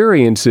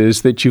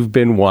experiences that you've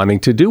been wanting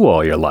to do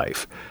all your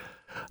life.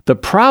 The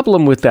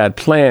problem with that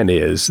plan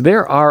is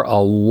there are a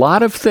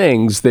lot of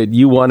things that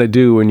you want to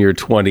do in your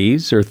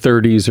 20s or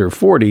 30s or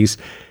 40s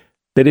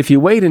that if you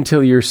wait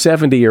until you're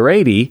 70 or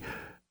 80,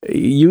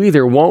 you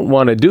either won't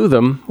want to do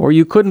them or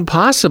you couldn't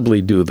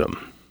possibly do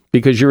them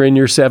because you're in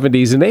your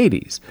 70s and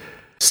 80s.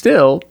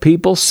 Still,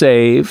 people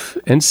save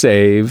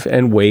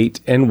and wait,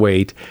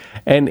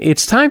 and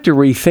it's time to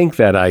rethink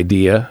that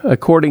idea,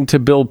 according to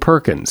Bill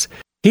Perkins.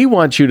 He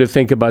wants you to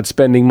think about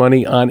spending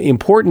money on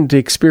important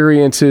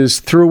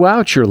experiences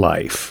throughout your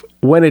life,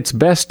 when it's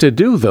best to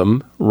do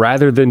them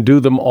rather than do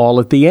them all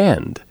at the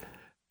end.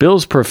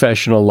 Bill's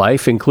professional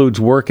life includes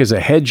work as a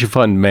hedge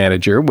fund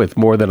manager with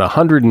more than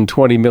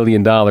 $120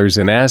 million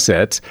in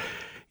assets.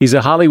 He's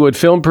a Hollywood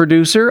film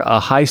producer,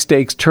 a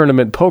high-stakes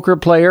tournament poker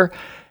player,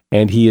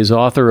 and he is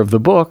author of the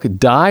book,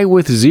 Die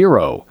with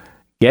Zero,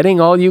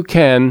 Getting All You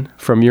Can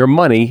from Your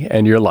Money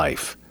and Your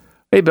Life.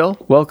 Hey, Bill,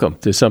 welcome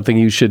to Something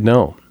You Should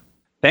Know.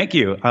 Thank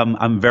you.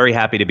 I'm very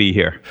happy to be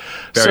here.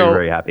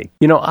 Very happy.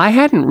 You know, I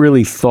hadn't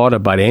really thought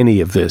about any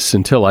of this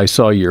until I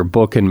saw your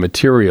book and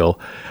material,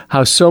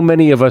 how so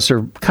many of us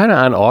are kind of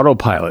on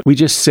autopilot. We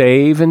just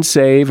save,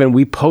 and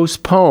we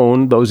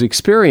postpone those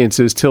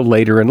experiences till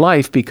later in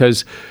life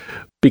because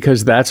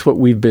that's what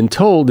we've been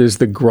told is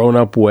the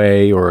grown-up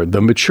way or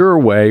the mature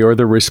way or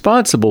the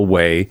responsible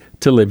way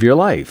to live your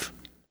life.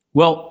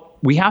 Well,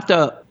 we have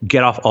to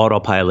get off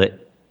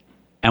autopilot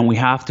and we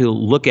have to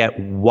look at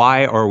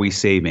why are we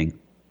saving?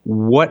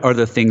 What are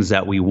the things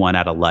that we want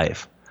out of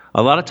life?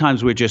 A lot of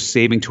times we're just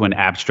saving to an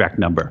abstract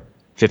number,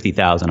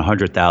 50,000,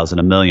 100,000,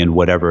 a million,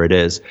 whatever it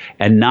is,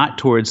 and not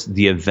towards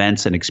the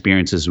events and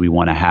experiences we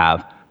want to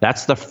have.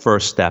 That's the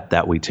first step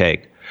that we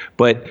take.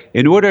 But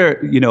in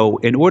order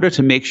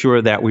to make sure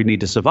that we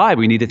need to survive,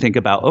 we need to think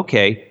about,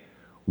 okay,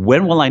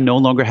 when will I no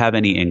longer have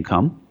any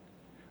income?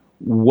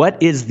 What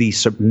is the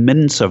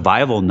minimum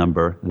survival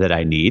number that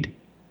I need?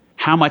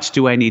 How much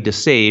do I need to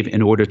save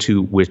in order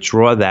to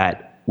withdraw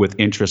that with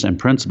interest and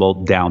principal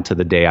down to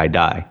the day I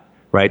die,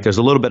 right? There's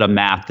a little bit of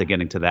math to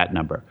getting to that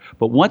number.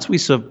 But once we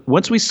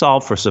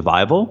solve for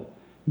survival,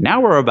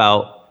 now we're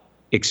about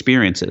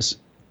experiences,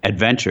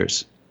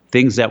 adventures,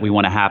 things that we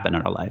want to happen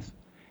in our life.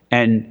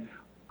 And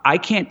I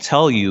can't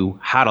tell you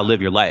how to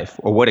live your life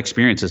or what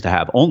experiences to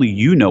have. Only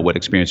you know what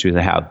experiences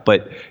to have.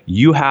 But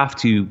you have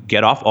to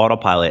get off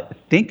autopilot,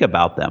 think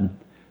about them,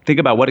 think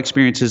about what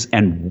experiences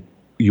and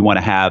you want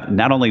to have,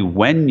 not only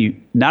what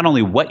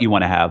you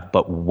want to have,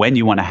 but when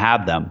you want to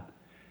have them,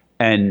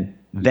 and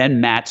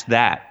then match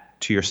that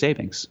to your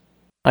savings.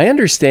 I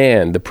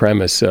understand the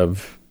premise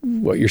of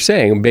what you're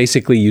saying.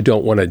 Basically, you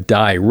don't want to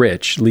die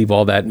rich, leave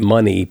all that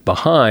money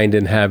behind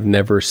and have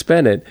never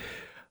spent it.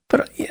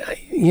 But,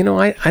 you know,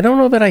 I don't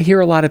know that I hear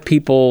a lot of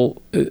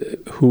people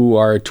who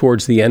are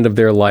towards the end of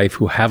their life,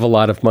 who have a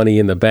lot of money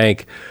in the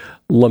bank,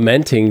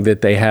 lamenting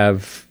that they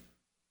have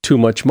too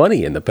much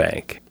money in the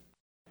bank.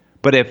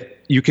 But if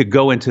you could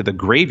go into the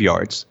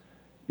graveyards,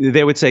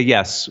 they would say,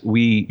 yes,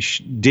 we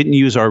didn't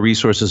use our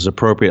resources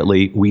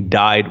appropriately. We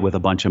died with a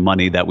bunch of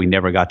money that we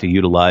never got to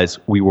utilize.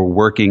 We were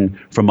working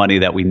for money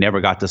that we never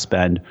got to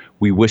spend.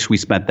 We wish we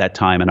spent that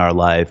time in our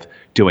life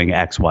doing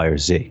X, Y, or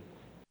Z.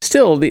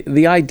 Still,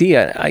 the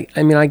idea,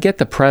 I mean, I get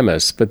the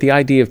premise, but the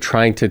idea of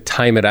trying to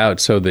time it out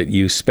so that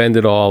you spend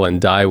it all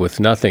and die with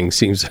nothing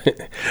seems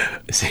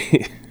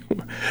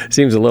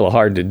a little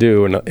hard to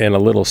do and a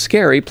little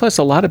scary. Plus,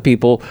 a lot of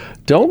people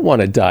don't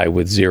want to die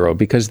with zero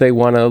because they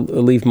want to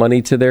leave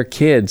money to their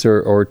kids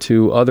or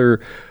to other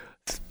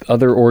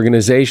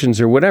organizations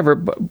or whatever,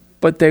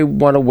 but they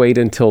want to wait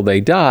until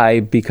they die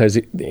because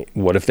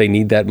what if they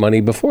need that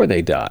money before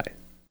they die?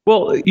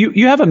 Well,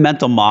 you have a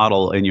mental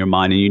model in your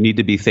mind, and you need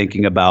to be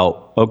thinking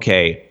about,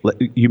 okay,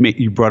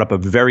 you brought up a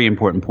very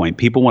important point.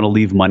 People want to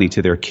leave money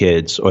to their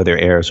kids or their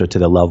heirs or to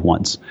their loved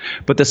ones.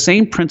 But the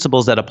same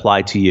principles that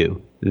apply to you,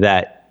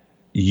 that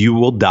you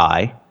will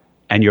die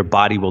and your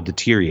body will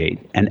deteriorate.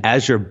 And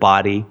as your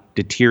body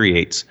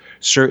deteriorates,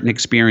 certain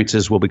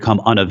experiences will become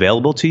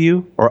unavailable to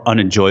you or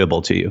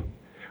unenjoyable to you,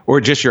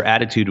 or just your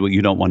attitude when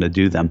you don't want to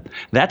do them.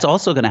 That's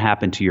also going to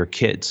happen to your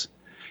kids.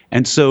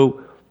 And so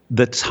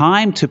the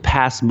time to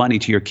pass money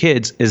to your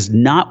kids is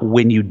not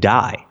when you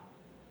die,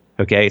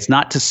 okay? It's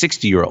not to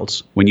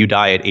 60-year-olds when you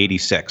die at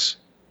 86,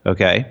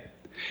 okay?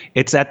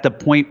 It's at the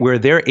point where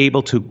they're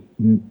able to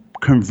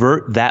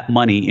convert that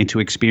money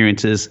into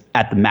experiences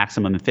at the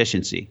maximum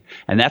efficiency.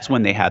 And that's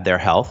when they have their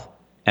health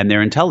and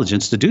their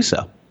intelligence to do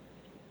so.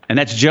 And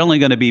that's generally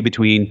going to be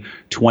between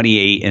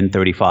 28 and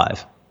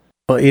 35.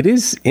 Well, it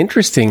is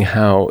interesting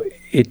how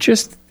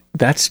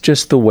that's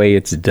just the way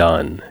it's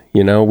done.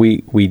 You know,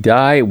 we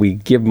die, we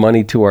give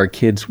money to our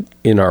kids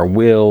in our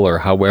will or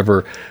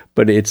however,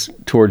 but it's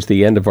towards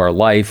the end of our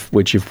life,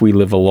 which if we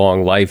live a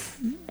long life,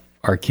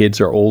 our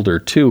kids are older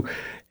too.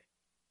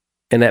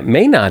 And that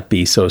may not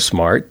be so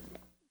smart,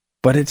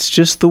 but it's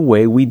just the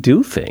way we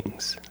do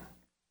things.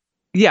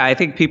 Yeah, I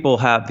think people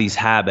have these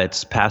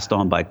habits passed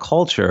on by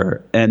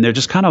culture, and they're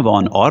just kind of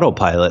on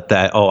autopilot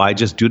that, I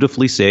just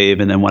dutifully save,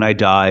 and then when I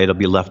die, it'll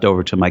be left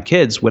over to my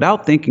kids,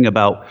 without thinking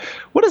about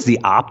what is the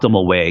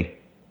optimal way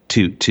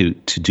to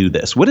do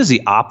this? What is the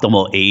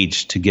optimal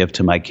age to give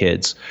to my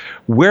kids?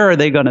 Where are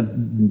they going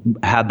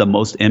to have the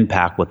most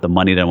impact with the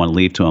money that I want to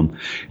leave to them?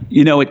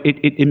 You know,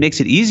 it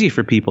makes it easy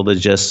for people to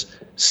just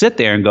sit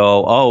there and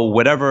go,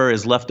 whatever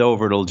is left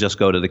over, it'll just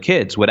go to the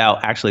kids,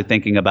 without actually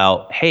thinking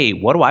about, hey,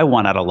 what do I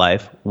want out of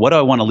life? What do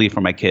I want to leave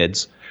for my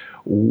kids?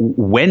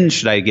 When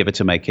should I give it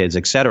to my kids,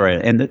 et cetera?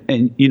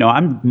 And you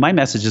know, my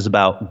message is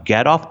about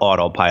get off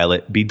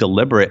autopilot, be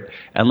deliberate,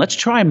 and let's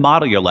try and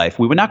model your life.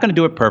 We're not going to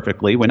do it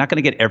perfectly. We're not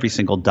going to get every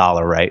single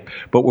dollar right.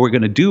 But what we're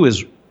going to do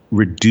is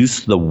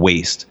reduce the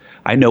waste.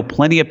 I know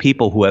plenty of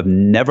people who have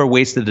never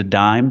wasted a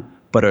dime,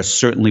 but are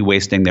certainly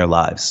wasting their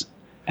lives.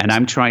 And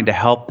I'm trying to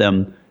help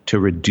them to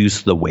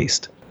reduce the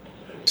waste.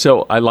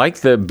 So I like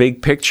the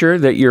big picture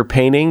that you're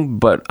painting,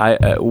 but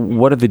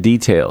what are the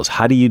details?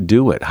 How do you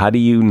do it? How do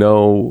you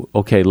know,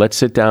 okay, let's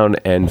sit down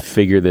and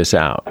figure this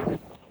out?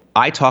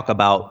 I talk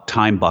about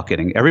time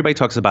bucketing. Everybody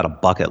talks about a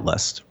bucket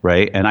list,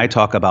 right? And I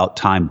talk about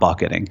time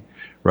bucketing,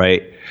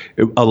 right?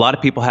 A lot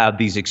of people have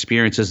these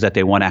experiences that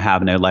they want to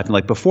have in their life. And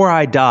like, before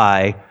I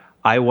die,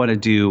 I want to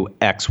do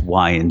X,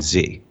 Y, and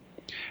Z.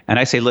 And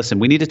I say, listen,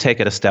 we need to take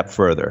it a step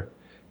further,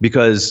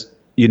 because,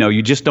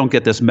 you just don't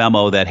get this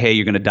memo that, hey,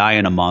 you're going to die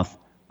in a month.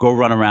 Go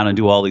run around and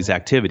do all these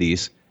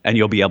activities, and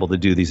you'll be able to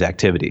do these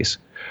activities.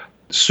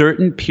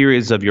 Certain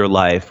periods of your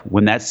life,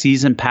 when that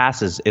season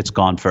passes, it's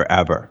gone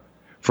forever.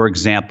 For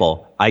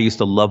example, I used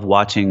to love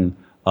watching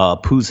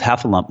Pooh's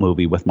Heffalump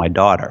movie with my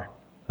daughter,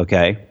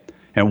 okay?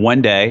 And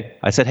one day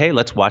I said, hey,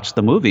 let's watch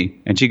the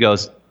movie. And she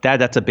goes, Dad,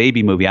 that's a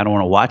baby movie. I don't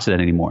want to watch it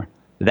anymore.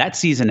 That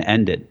season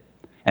ended.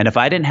 And if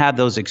I didn't have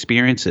those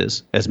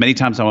experiences, as many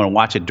times I want to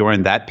watch it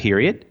during that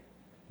period,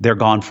 they're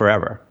gone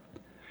forever.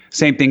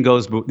 Same thing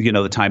goes,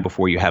 the time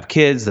before you have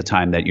kids, the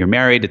time that you're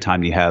married, the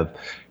time you have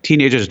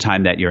teenagers, the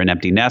time that you're an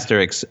empty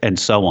nester, and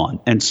so on.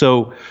 And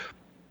so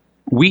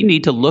we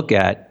need to look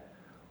at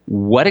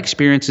what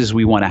experiences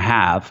we want to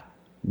have,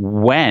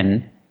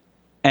 when,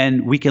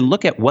 and we can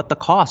look at what the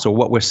costs or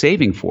what we're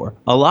saving for.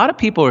 A lot of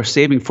people are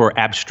saving for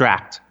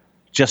abstract,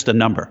 just a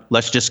number.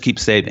 Let's just keep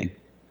saving,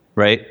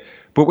 right?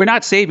 But we're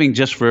not saving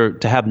just to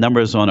have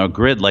numbers on a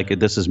grid like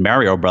this is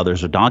Mario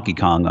Brothers or Donkey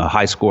Kong, a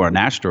high score on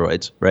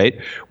asteroids, right?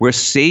 We're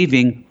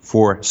saving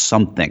for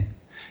something.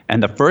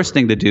 And the first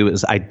thing to do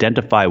is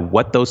identify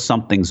what those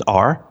somethings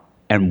are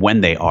and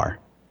when they are.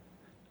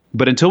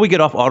 But until we get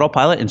off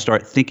autopilot and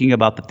start thinking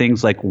about the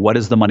things like, what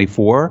is the money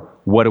for?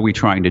 What are we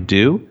trying to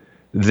do?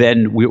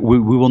 Then we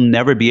will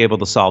never be able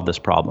to solve this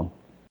problem.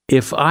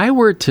 If I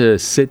were to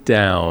sit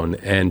down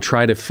and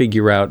try to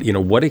figure out,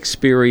 what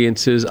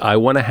experiences I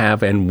want to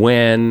have and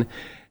when,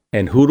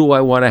 and who do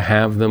I want to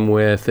have them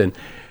with,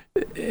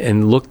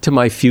 and look to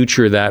my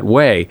future that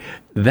way,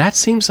 that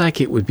seems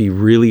like it would be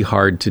really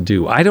hard to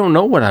do. I don't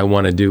know what I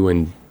want to do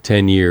in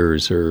 10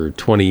 years or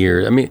 20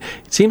 years. I mean,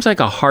 it seems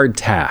like a hard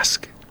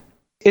task.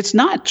 It's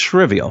not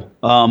trivial.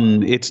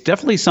 It's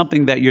definitely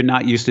something that you're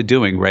not used to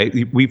doing, right?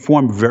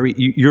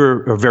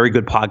 You're a very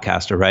good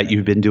podcaster, right?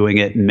 You've been doing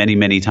it many,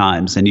 many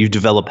times, and you've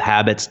developed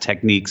habits,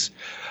 techniques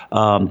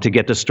to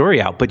get the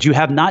story out. But you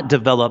have not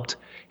developed,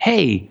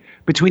 hey,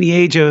 between the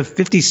age of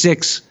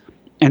 56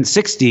 and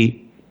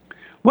 60,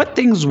 what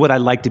things would I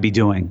like to be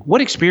doing? What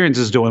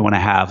experiences do I want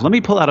to have? Let me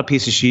pull out a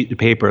piece of sheet of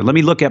paper. Let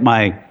me look at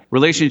my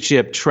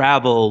relationship,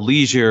 travel,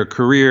 leisure,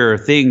 career,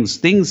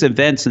 things,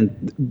 events,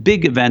 and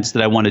big events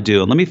that I want to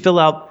do. And let me fill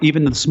out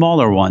even the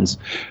smaller ones.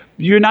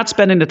 You're not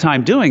spending the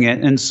time doing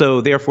it, and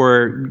so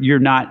therefore you're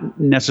not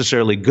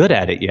necessarily good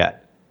at it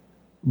yet.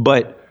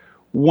 But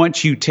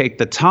once you take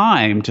the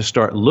time to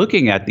start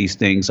looking at these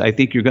things, I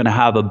think you're going to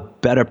have a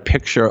better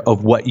picture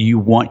of what you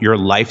want your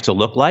life to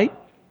look like,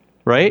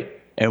 right?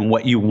 And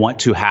what you want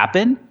to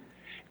happen.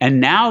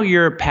 And now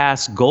you're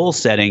past goal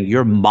setting,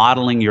 you're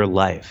modeling your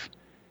life.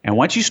 And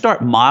once you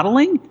start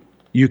modeling,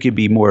 you can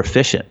be more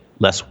efficient,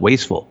 less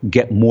wasteful,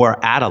 get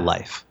more out of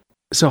life.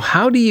 So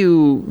how do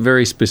you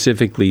very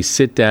specifically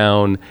sit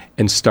down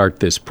and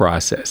start this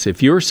process?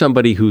 If you're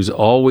somebody who's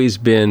always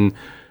been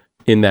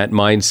in that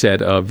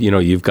mindset of,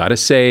 you've got to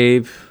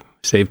save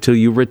till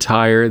you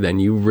retire, then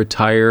you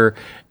retire,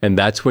 and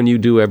that's when you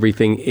do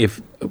everything.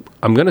 If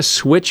I'm going to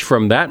switch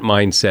from that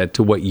mindset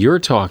to what you're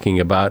talking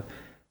about,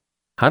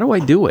 how do I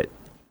do it?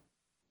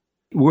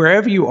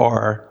 Wherever you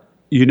are,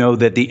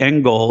 that the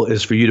end goal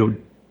is for you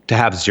to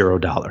have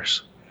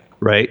 $0,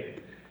 right?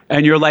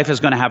 And your life is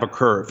going to have a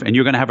curve, and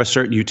you're going to have a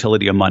certain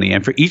utility of money.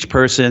 And for each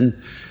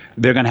person,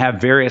 they're going to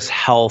have various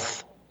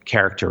health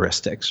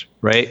characteristics,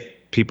 right?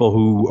 People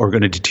who are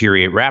going to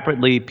deteriorate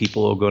rapidly,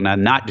 people who are going to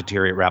not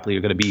deteriorate rapidly,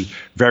 are going to be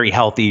very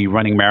healthy,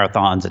 running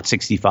marathons at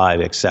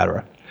 65, et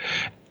cetera.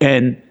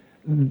 And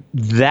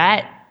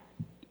that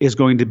is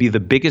going to be the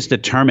biggest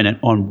determinant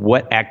on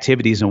what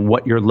activities and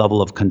what your level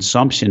of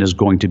consumption is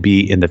going to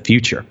be in the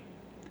future,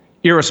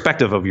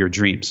 irrespective of your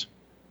dreams,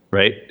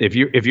 right? If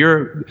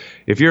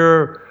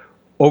you're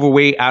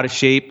overweight, out of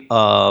shape,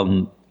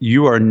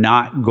 you are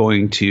not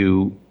going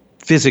to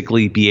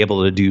physically be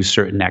able to do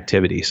certain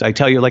activities. I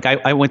tell you, like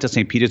I went to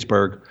St.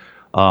 Petersburg,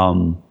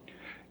 and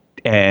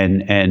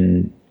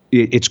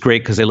it's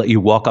great because they let you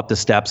walk up the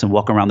steps and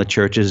walk around the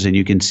churches, and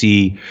you can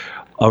see,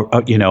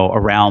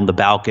 around the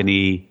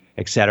balcony,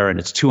 et cetera. And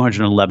it's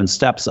 211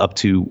 steps up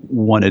to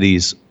one of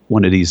these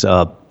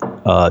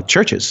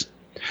churches.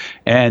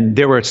 And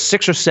there were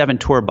 6 or 7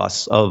 tour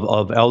buses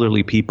of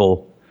elderly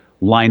people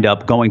lined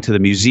up going to the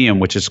museum,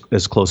 which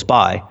is close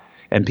by,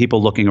 and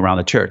people looking around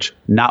the church.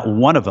 Not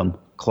one of them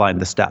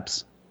climbed the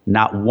steps.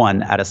 Not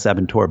one out of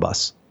 7 tour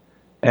bus.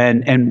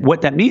 And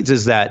what that means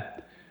is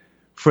that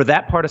for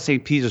that part of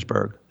St.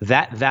 Petersburg,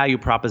 that value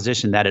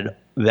proposition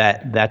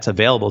that's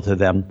available to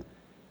them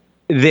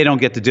they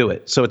don't get to do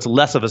it. So it's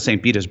less of a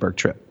St. Petersburg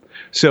trip.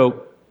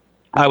 So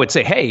I would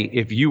say, hey,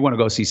 if you want to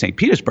go see St.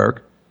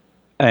 Petersburg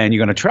and you're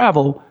going to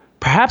travel,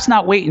 perhaps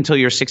not wait until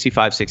you're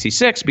 65,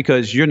 66,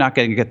 because you're not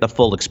going to get the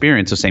full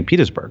experience of St.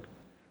 Petersburg.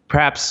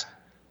 Perhaps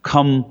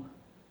come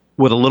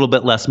with a little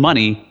bit less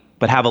money,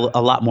 but have a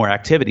lot more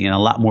activity and a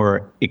lot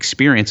more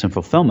experience and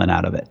fulfillment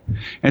out of it.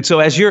 And so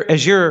as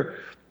you're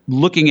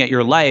looking at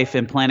your life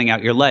and planning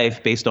out your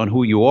life based on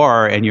who you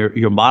are, and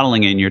you're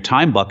modeling and you're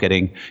time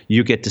bucketing,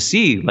 you get to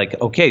see, like,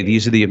 okay,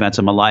 these are the events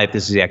of my life,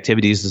 this is the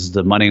activities, this is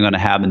the money I'm going to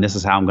have, and this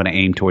is how I'm going to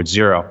aim towards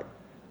zero.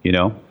 You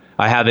know,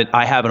 I have it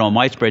on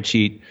my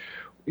spreadsheet.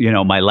 You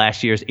know, my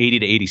last year's 80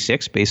 to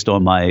 86 based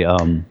on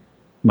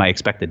my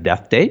expected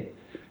death date.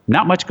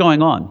 Not much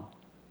going on.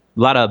 A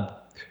lot of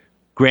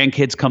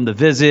grandkids come to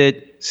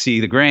visit, see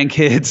the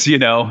grandkids, you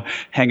know,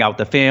 hang out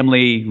with the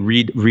family,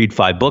 read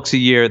 5 books a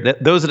year.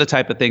 Those are the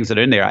type of things that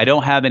are in there. I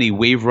don't have any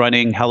wave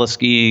running, heli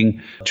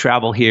skiing,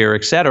 travel here,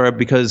 et cetera,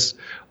 because,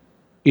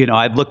 you know,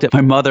 I've looked at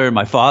my mother and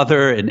my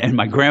father and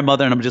my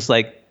grandmother, and I'm just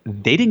like,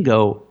 they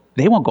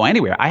won't go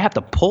anywhere. I have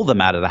to pull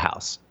them out of the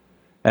house.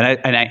 And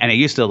I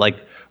used to like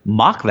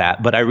mock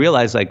that, but I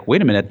realized, like,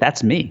 wait a minute,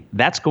 that's me.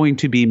 That's going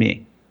to be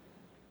me.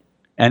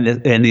 And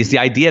it's the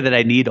idea that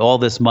I need all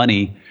this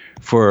money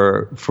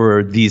for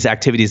these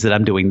activities that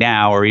I'm doing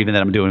now, or even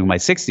that I'm doing in my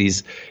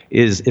 60s,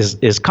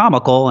 is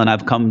comical, and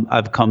I've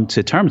come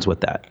to terms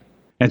with that.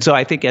 And so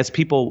I think as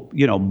people,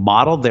 you know,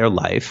 model their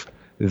life,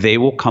 they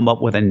will come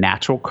up with a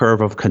natural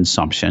curve of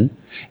consumption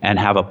and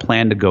have a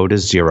plan to go to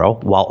zero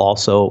while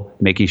also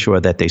making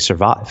sure that they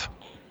survive.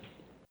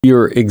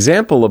 Your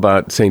example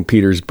about St.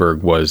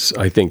 Petersburg was,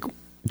 I think,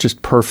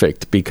 just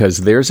perfect, because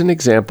there's an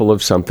example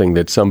of something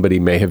that somebody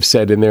may have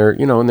said in their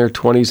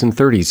 20s and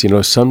 30s. You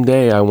know,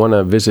 someday I want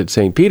to visit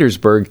St.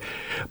 Petersburg,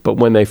 but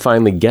when they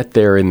finally get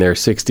there in their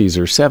 60s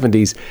or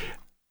 70s,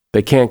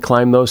 they can't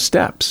climb those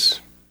steps.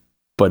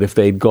 But if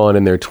they'd gone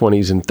in their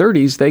 20s and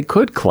 30s, they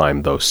could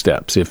climb those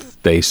steps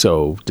if they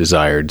so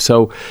desired.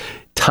 So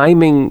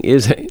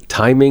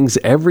timing's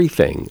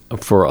everything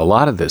for a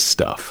lot of this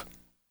stuff.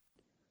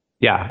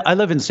 Yeah, I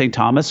live in St.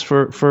 Thomas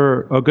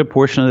for a good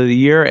portion of the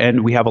year,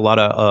 and we have a lot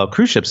of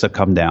cruise ships that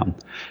come down.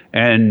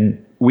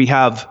 And we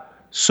have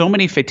so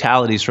many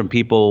fatalities from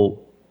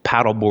people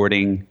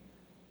paddleboarding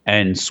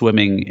and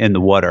swimming in the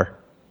water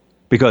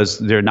because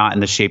they're not in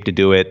the shape to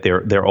do it,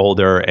 they're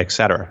older, et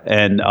cetera.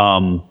 And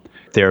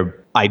their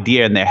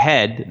idea in their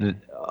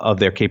head of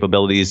their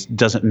capabilities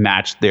doesn't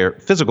match their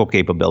physical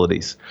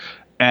capabilities.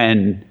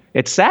 And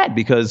it's sad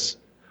because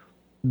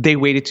they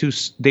waited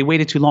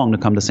too long to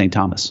come to St.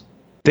 Thomas.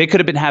 They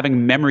could have been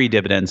having memory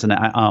dividends. And,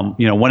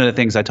 one of the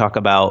things I talk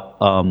about,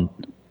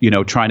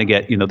 trying to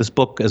get, this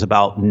book is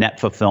about net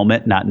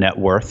fulfillment, not net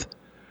worth,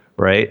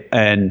 right?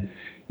 And,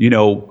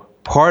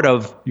 part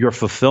of your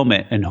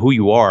fulfillment and who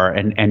you are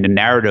and the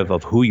narrative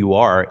of who you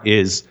are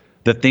is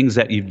the things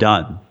that you've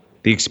done,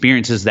 the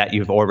experiences that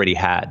you've already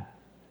had,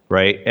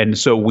 right? And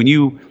so when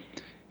you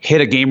hit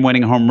a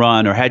game-winning home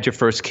run or had your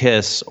first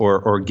kiss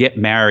or get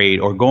married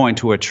or go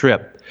into a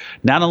trip,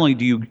 not only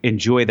do you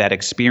enjoy that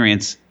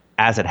experience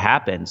as it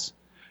happens,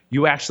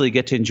 you actually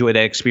get to enjoy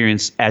that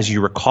experience as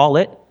you recall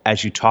it,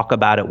 as you talk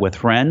about it with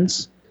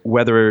friends,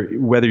 whether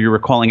you're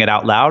recalling it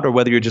out loud or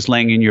whether you're just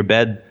laying in your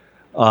bed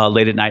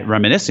late at night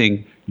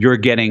reminiscing, you're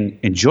getting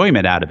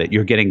enjoyment out of it.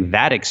 You're getting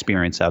that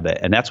experience of it.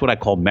 And that's what I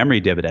call memory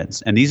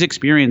dividends. And these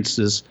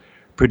experiences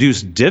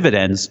produce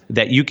dividends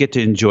that you get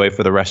to enjoy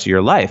for the rest of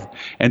your life.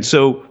 And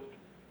so,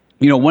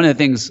 one of the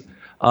things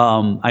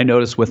I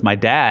noticed with my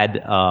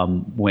dad,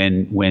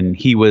 when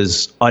he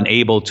was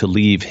unable to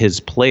leave his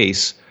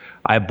place,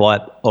 I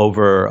bought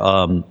over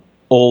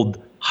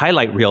old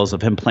highlight reels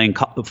of him playing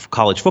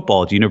college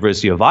football at the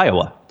University of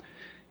Iowa.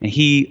 And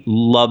he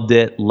loved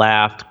it,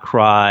 laughed,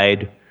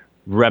 cried,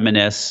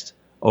 reminisced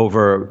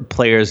over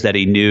players that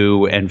he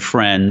knew and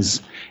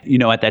friends.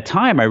 At that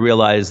time, I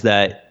realized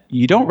that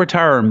you don't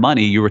retire on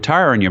money, you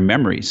retire on your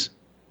memories.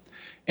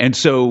 And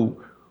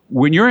so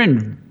when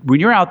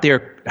you're out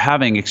there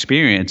having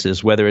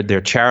experiences, whether they're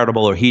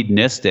charitable or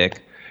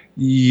hedonistic,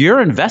 you're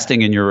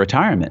investing in your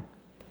retirement.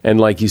 And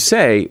like you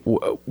say,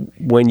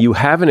 when you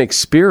have an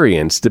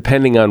experience,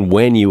 depending on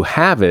when you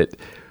have it,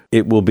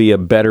 it will be a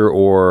better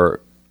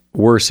or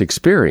worse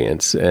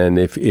experience. And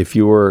if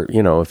you're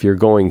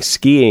going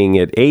skiing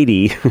at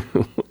 80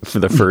 for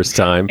the first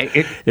time,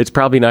 it's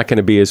probably not going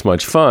to be as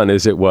much fun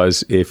as it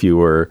was if you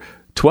were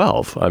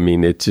 12. I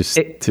mean, it's just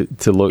to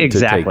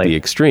take the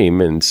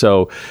extreme. And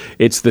so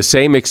it's the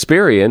same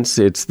experience,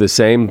 it's the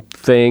same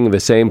thing, the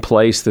same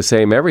place, the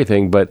same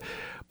everything, but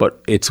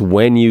it's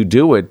when you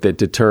do it that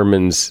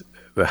determines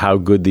how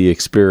good the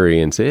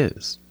experience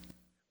is.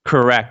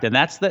 Correct. And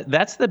that's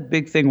the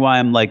big thing why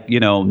I'm like,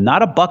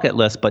 not a bucket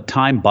list, but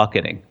time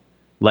bucketing,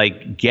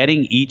 like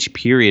getting each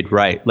period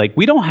right. Like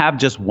we don't have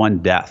just one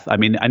death. I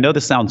mean, I know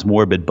this sounds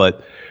morbid,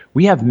 but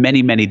we have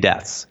many, many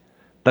deaths.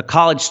 The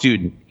college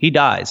student, he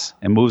dies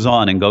and moves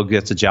on and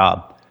gets a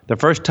job. The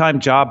first time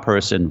job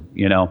person,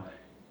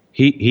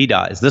 he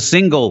dies. The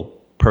single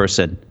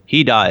person,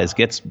 he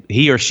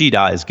or she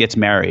dies, gets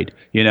married,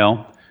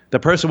 the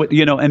person with,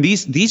 and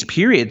these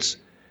periods,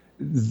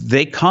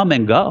 they come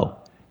and go.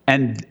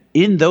 And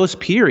in those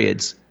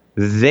periods,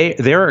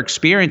 there are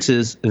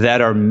experiences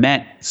that are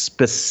meant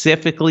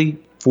specifically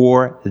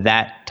for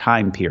that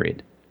time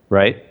period,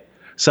 right?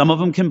 Some of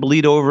them can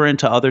bleed over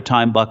into other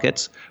time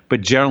buckets,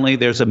 but generally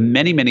there's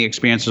many, many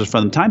experiences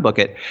from the time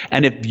bucket.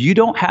 And if you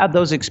don't have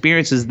those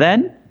experiences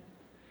then,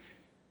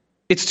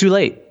 it's too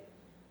late.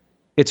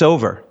 It's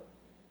over.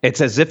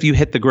 It's as if you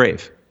hit the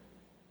grave,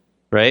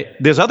 right?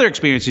 There's other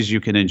experiences you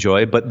can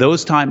enjoy, but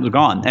those times are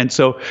gone. And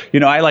so,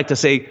 I like to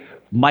say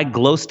my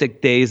glow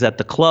stick days at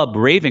the club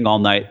raving all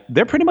night,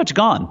 they're pretty much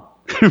gone.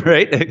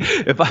 Right?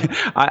 If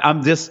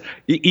I'm just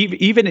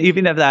even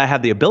if I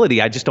have the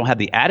ability, I just don't have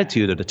the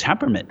attitude or the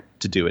temperament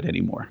to do it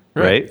anymore.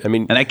 Right? I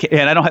mean, and I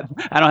don't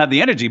have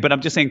the energy. But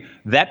I'm just saying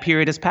that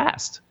period has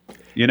passed.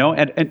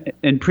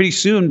 And pretty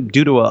soon,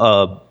 due to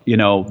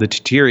the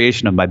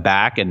deterioration of my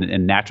back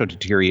and natural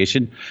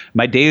deterioration,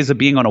 my days of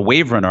being on a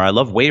wave runner, I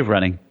love wave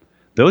running.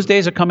 Those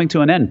days are coming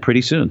to an end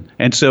pretty soon.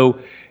 And so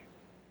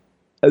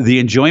the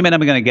enjoyment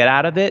I'm going to get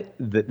out of it,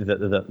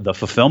 the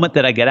fulfillment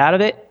that I get out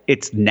of it,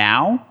 it's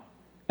now.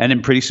 And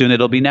then pretty soon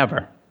it'll be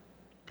never.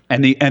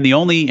 And the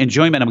only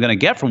enjoyment I'm going to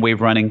get from wave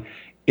running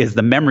is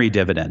the memory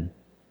dividend,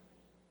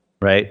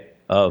 right?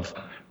 Of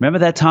remember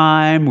that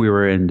time we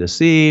were in the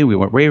sea, we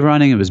went wave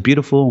running, it was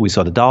beautiful, we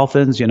saw the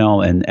dolphins, and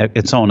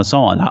so on and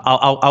so on.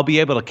 I'll be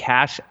able to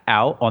cash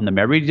out on the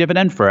memory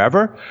dividend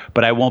forever,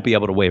 but I won't be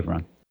able to wave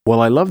run. Well,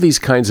 I love these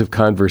kinds of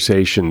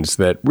conversations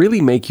that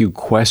really make you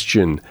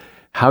question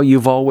how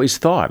you've always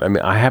thought. I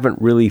mean, I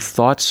haven't really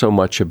thought so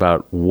much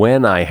about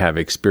when I have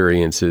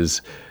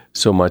experiences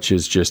so much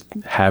as just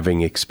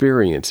having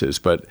experiences.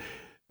 But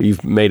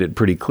you've made it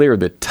pretty clear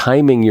that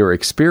timing your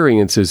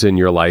experiences in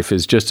your life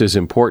is just as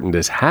important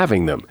as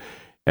having them,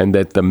 and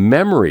that the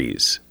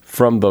memories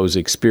from those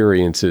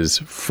experiences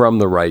from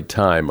the right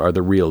time are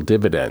the real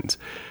dividends.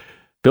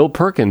 Bill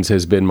Perkins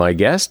has been my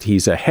guest.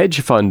 He's a hedge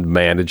fund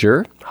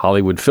manager,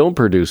 Hollywood film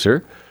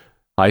producer,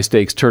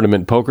 high-stakes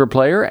tournament poker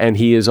player, and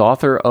he is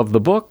author of the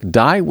book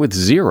Die with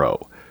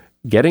Zero,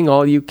 Getting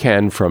All You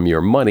Can from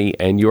Your Money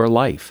and Your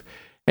Life.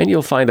 And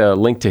you'll find a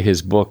link to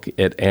his book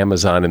at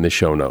Amazon in the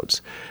show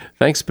notes.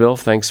 Thanks, Bill.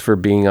 Thanks for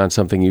being on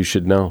Something You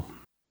Should Know.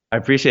 I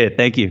appreciate it.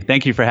 Thank you.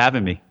 Thank you for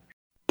having me.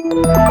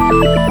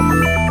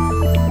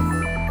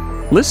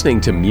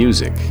 Listening to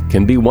music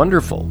can be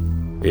wonderful.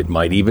 It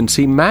might even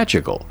seem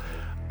magical.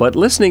 But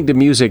listening to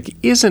music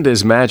isn't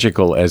as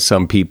magical as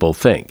some people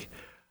think.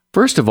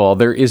 First of all,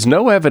 there is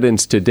no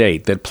evidence to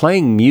date that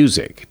playing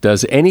music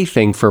does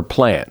anything for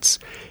plants.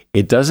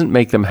 It doesn't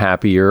make them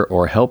happier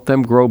or help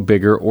them grow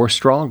bigger or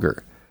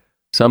stronger.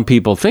 Some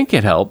people think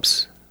it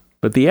helps,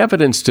 but the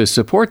evidence to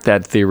support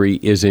that theory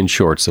is in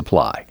short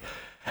supply.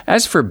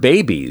 As for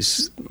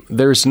babies,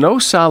 there's no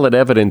solid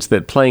evidence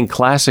that playing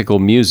classical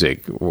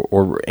music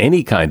or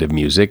any kind of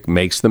music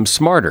makes them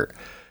smarter.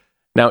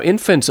 Now,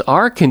 infants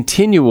are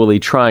continually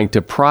trying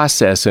to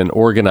process and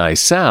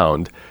organize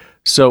sound,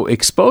 so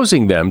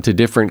exposing them to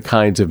different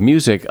kinds of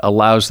music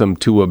allows them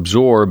to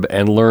absorb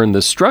and learn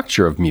the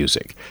structure of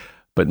music.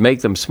 But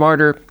make them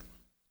smarter?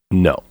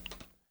 No.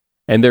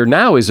 And there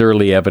now is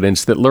early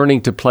evidence that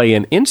learning to play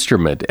an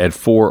instrument at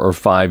 4 or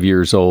 5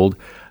 years old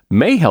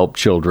may help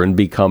children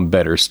become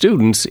better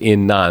students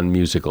in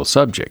non-musical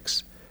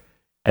subjects.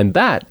 And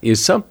that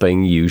is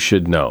something you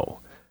should know.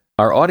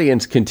 Our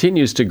audience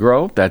continues to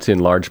grow. That's in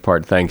large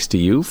part thanks to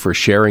you for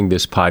sharing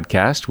this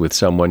podcast with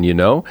someone you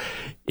know.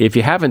 If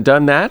you haven't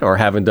done that or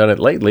haven't done it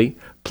lately,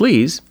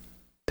 please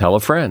tell a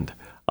friend.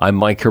 I'm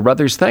Mike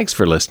Carruthers. Thanks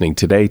for listening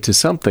today to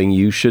Something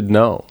You Should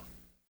Know.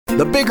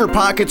 The Bigger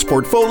Pockets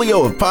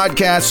portfolio of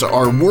podcasts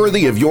are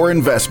worthy of your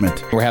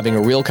investment. We're having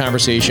a real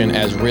conversation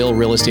as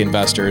real estate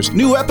investors.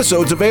 New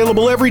episodes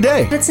available every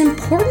day. It's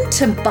important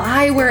to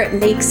buy where it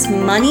makes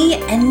money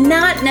and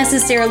not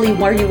necessarily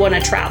where you want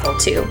to travel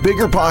to.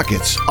 Bigger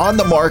Pockets, On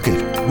the Market,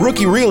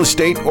 Rookie Real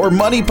Estate, or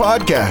Money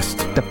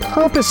Podcast. The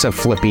purpose of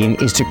flipping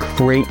is to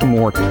create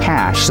more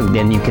cash so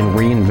then you can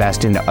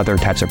reinvest into other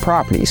types of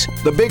properties.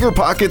 The Bigger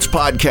Pockets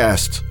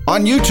Podcast,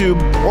 on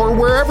YouTube or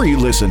wherever you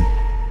listen.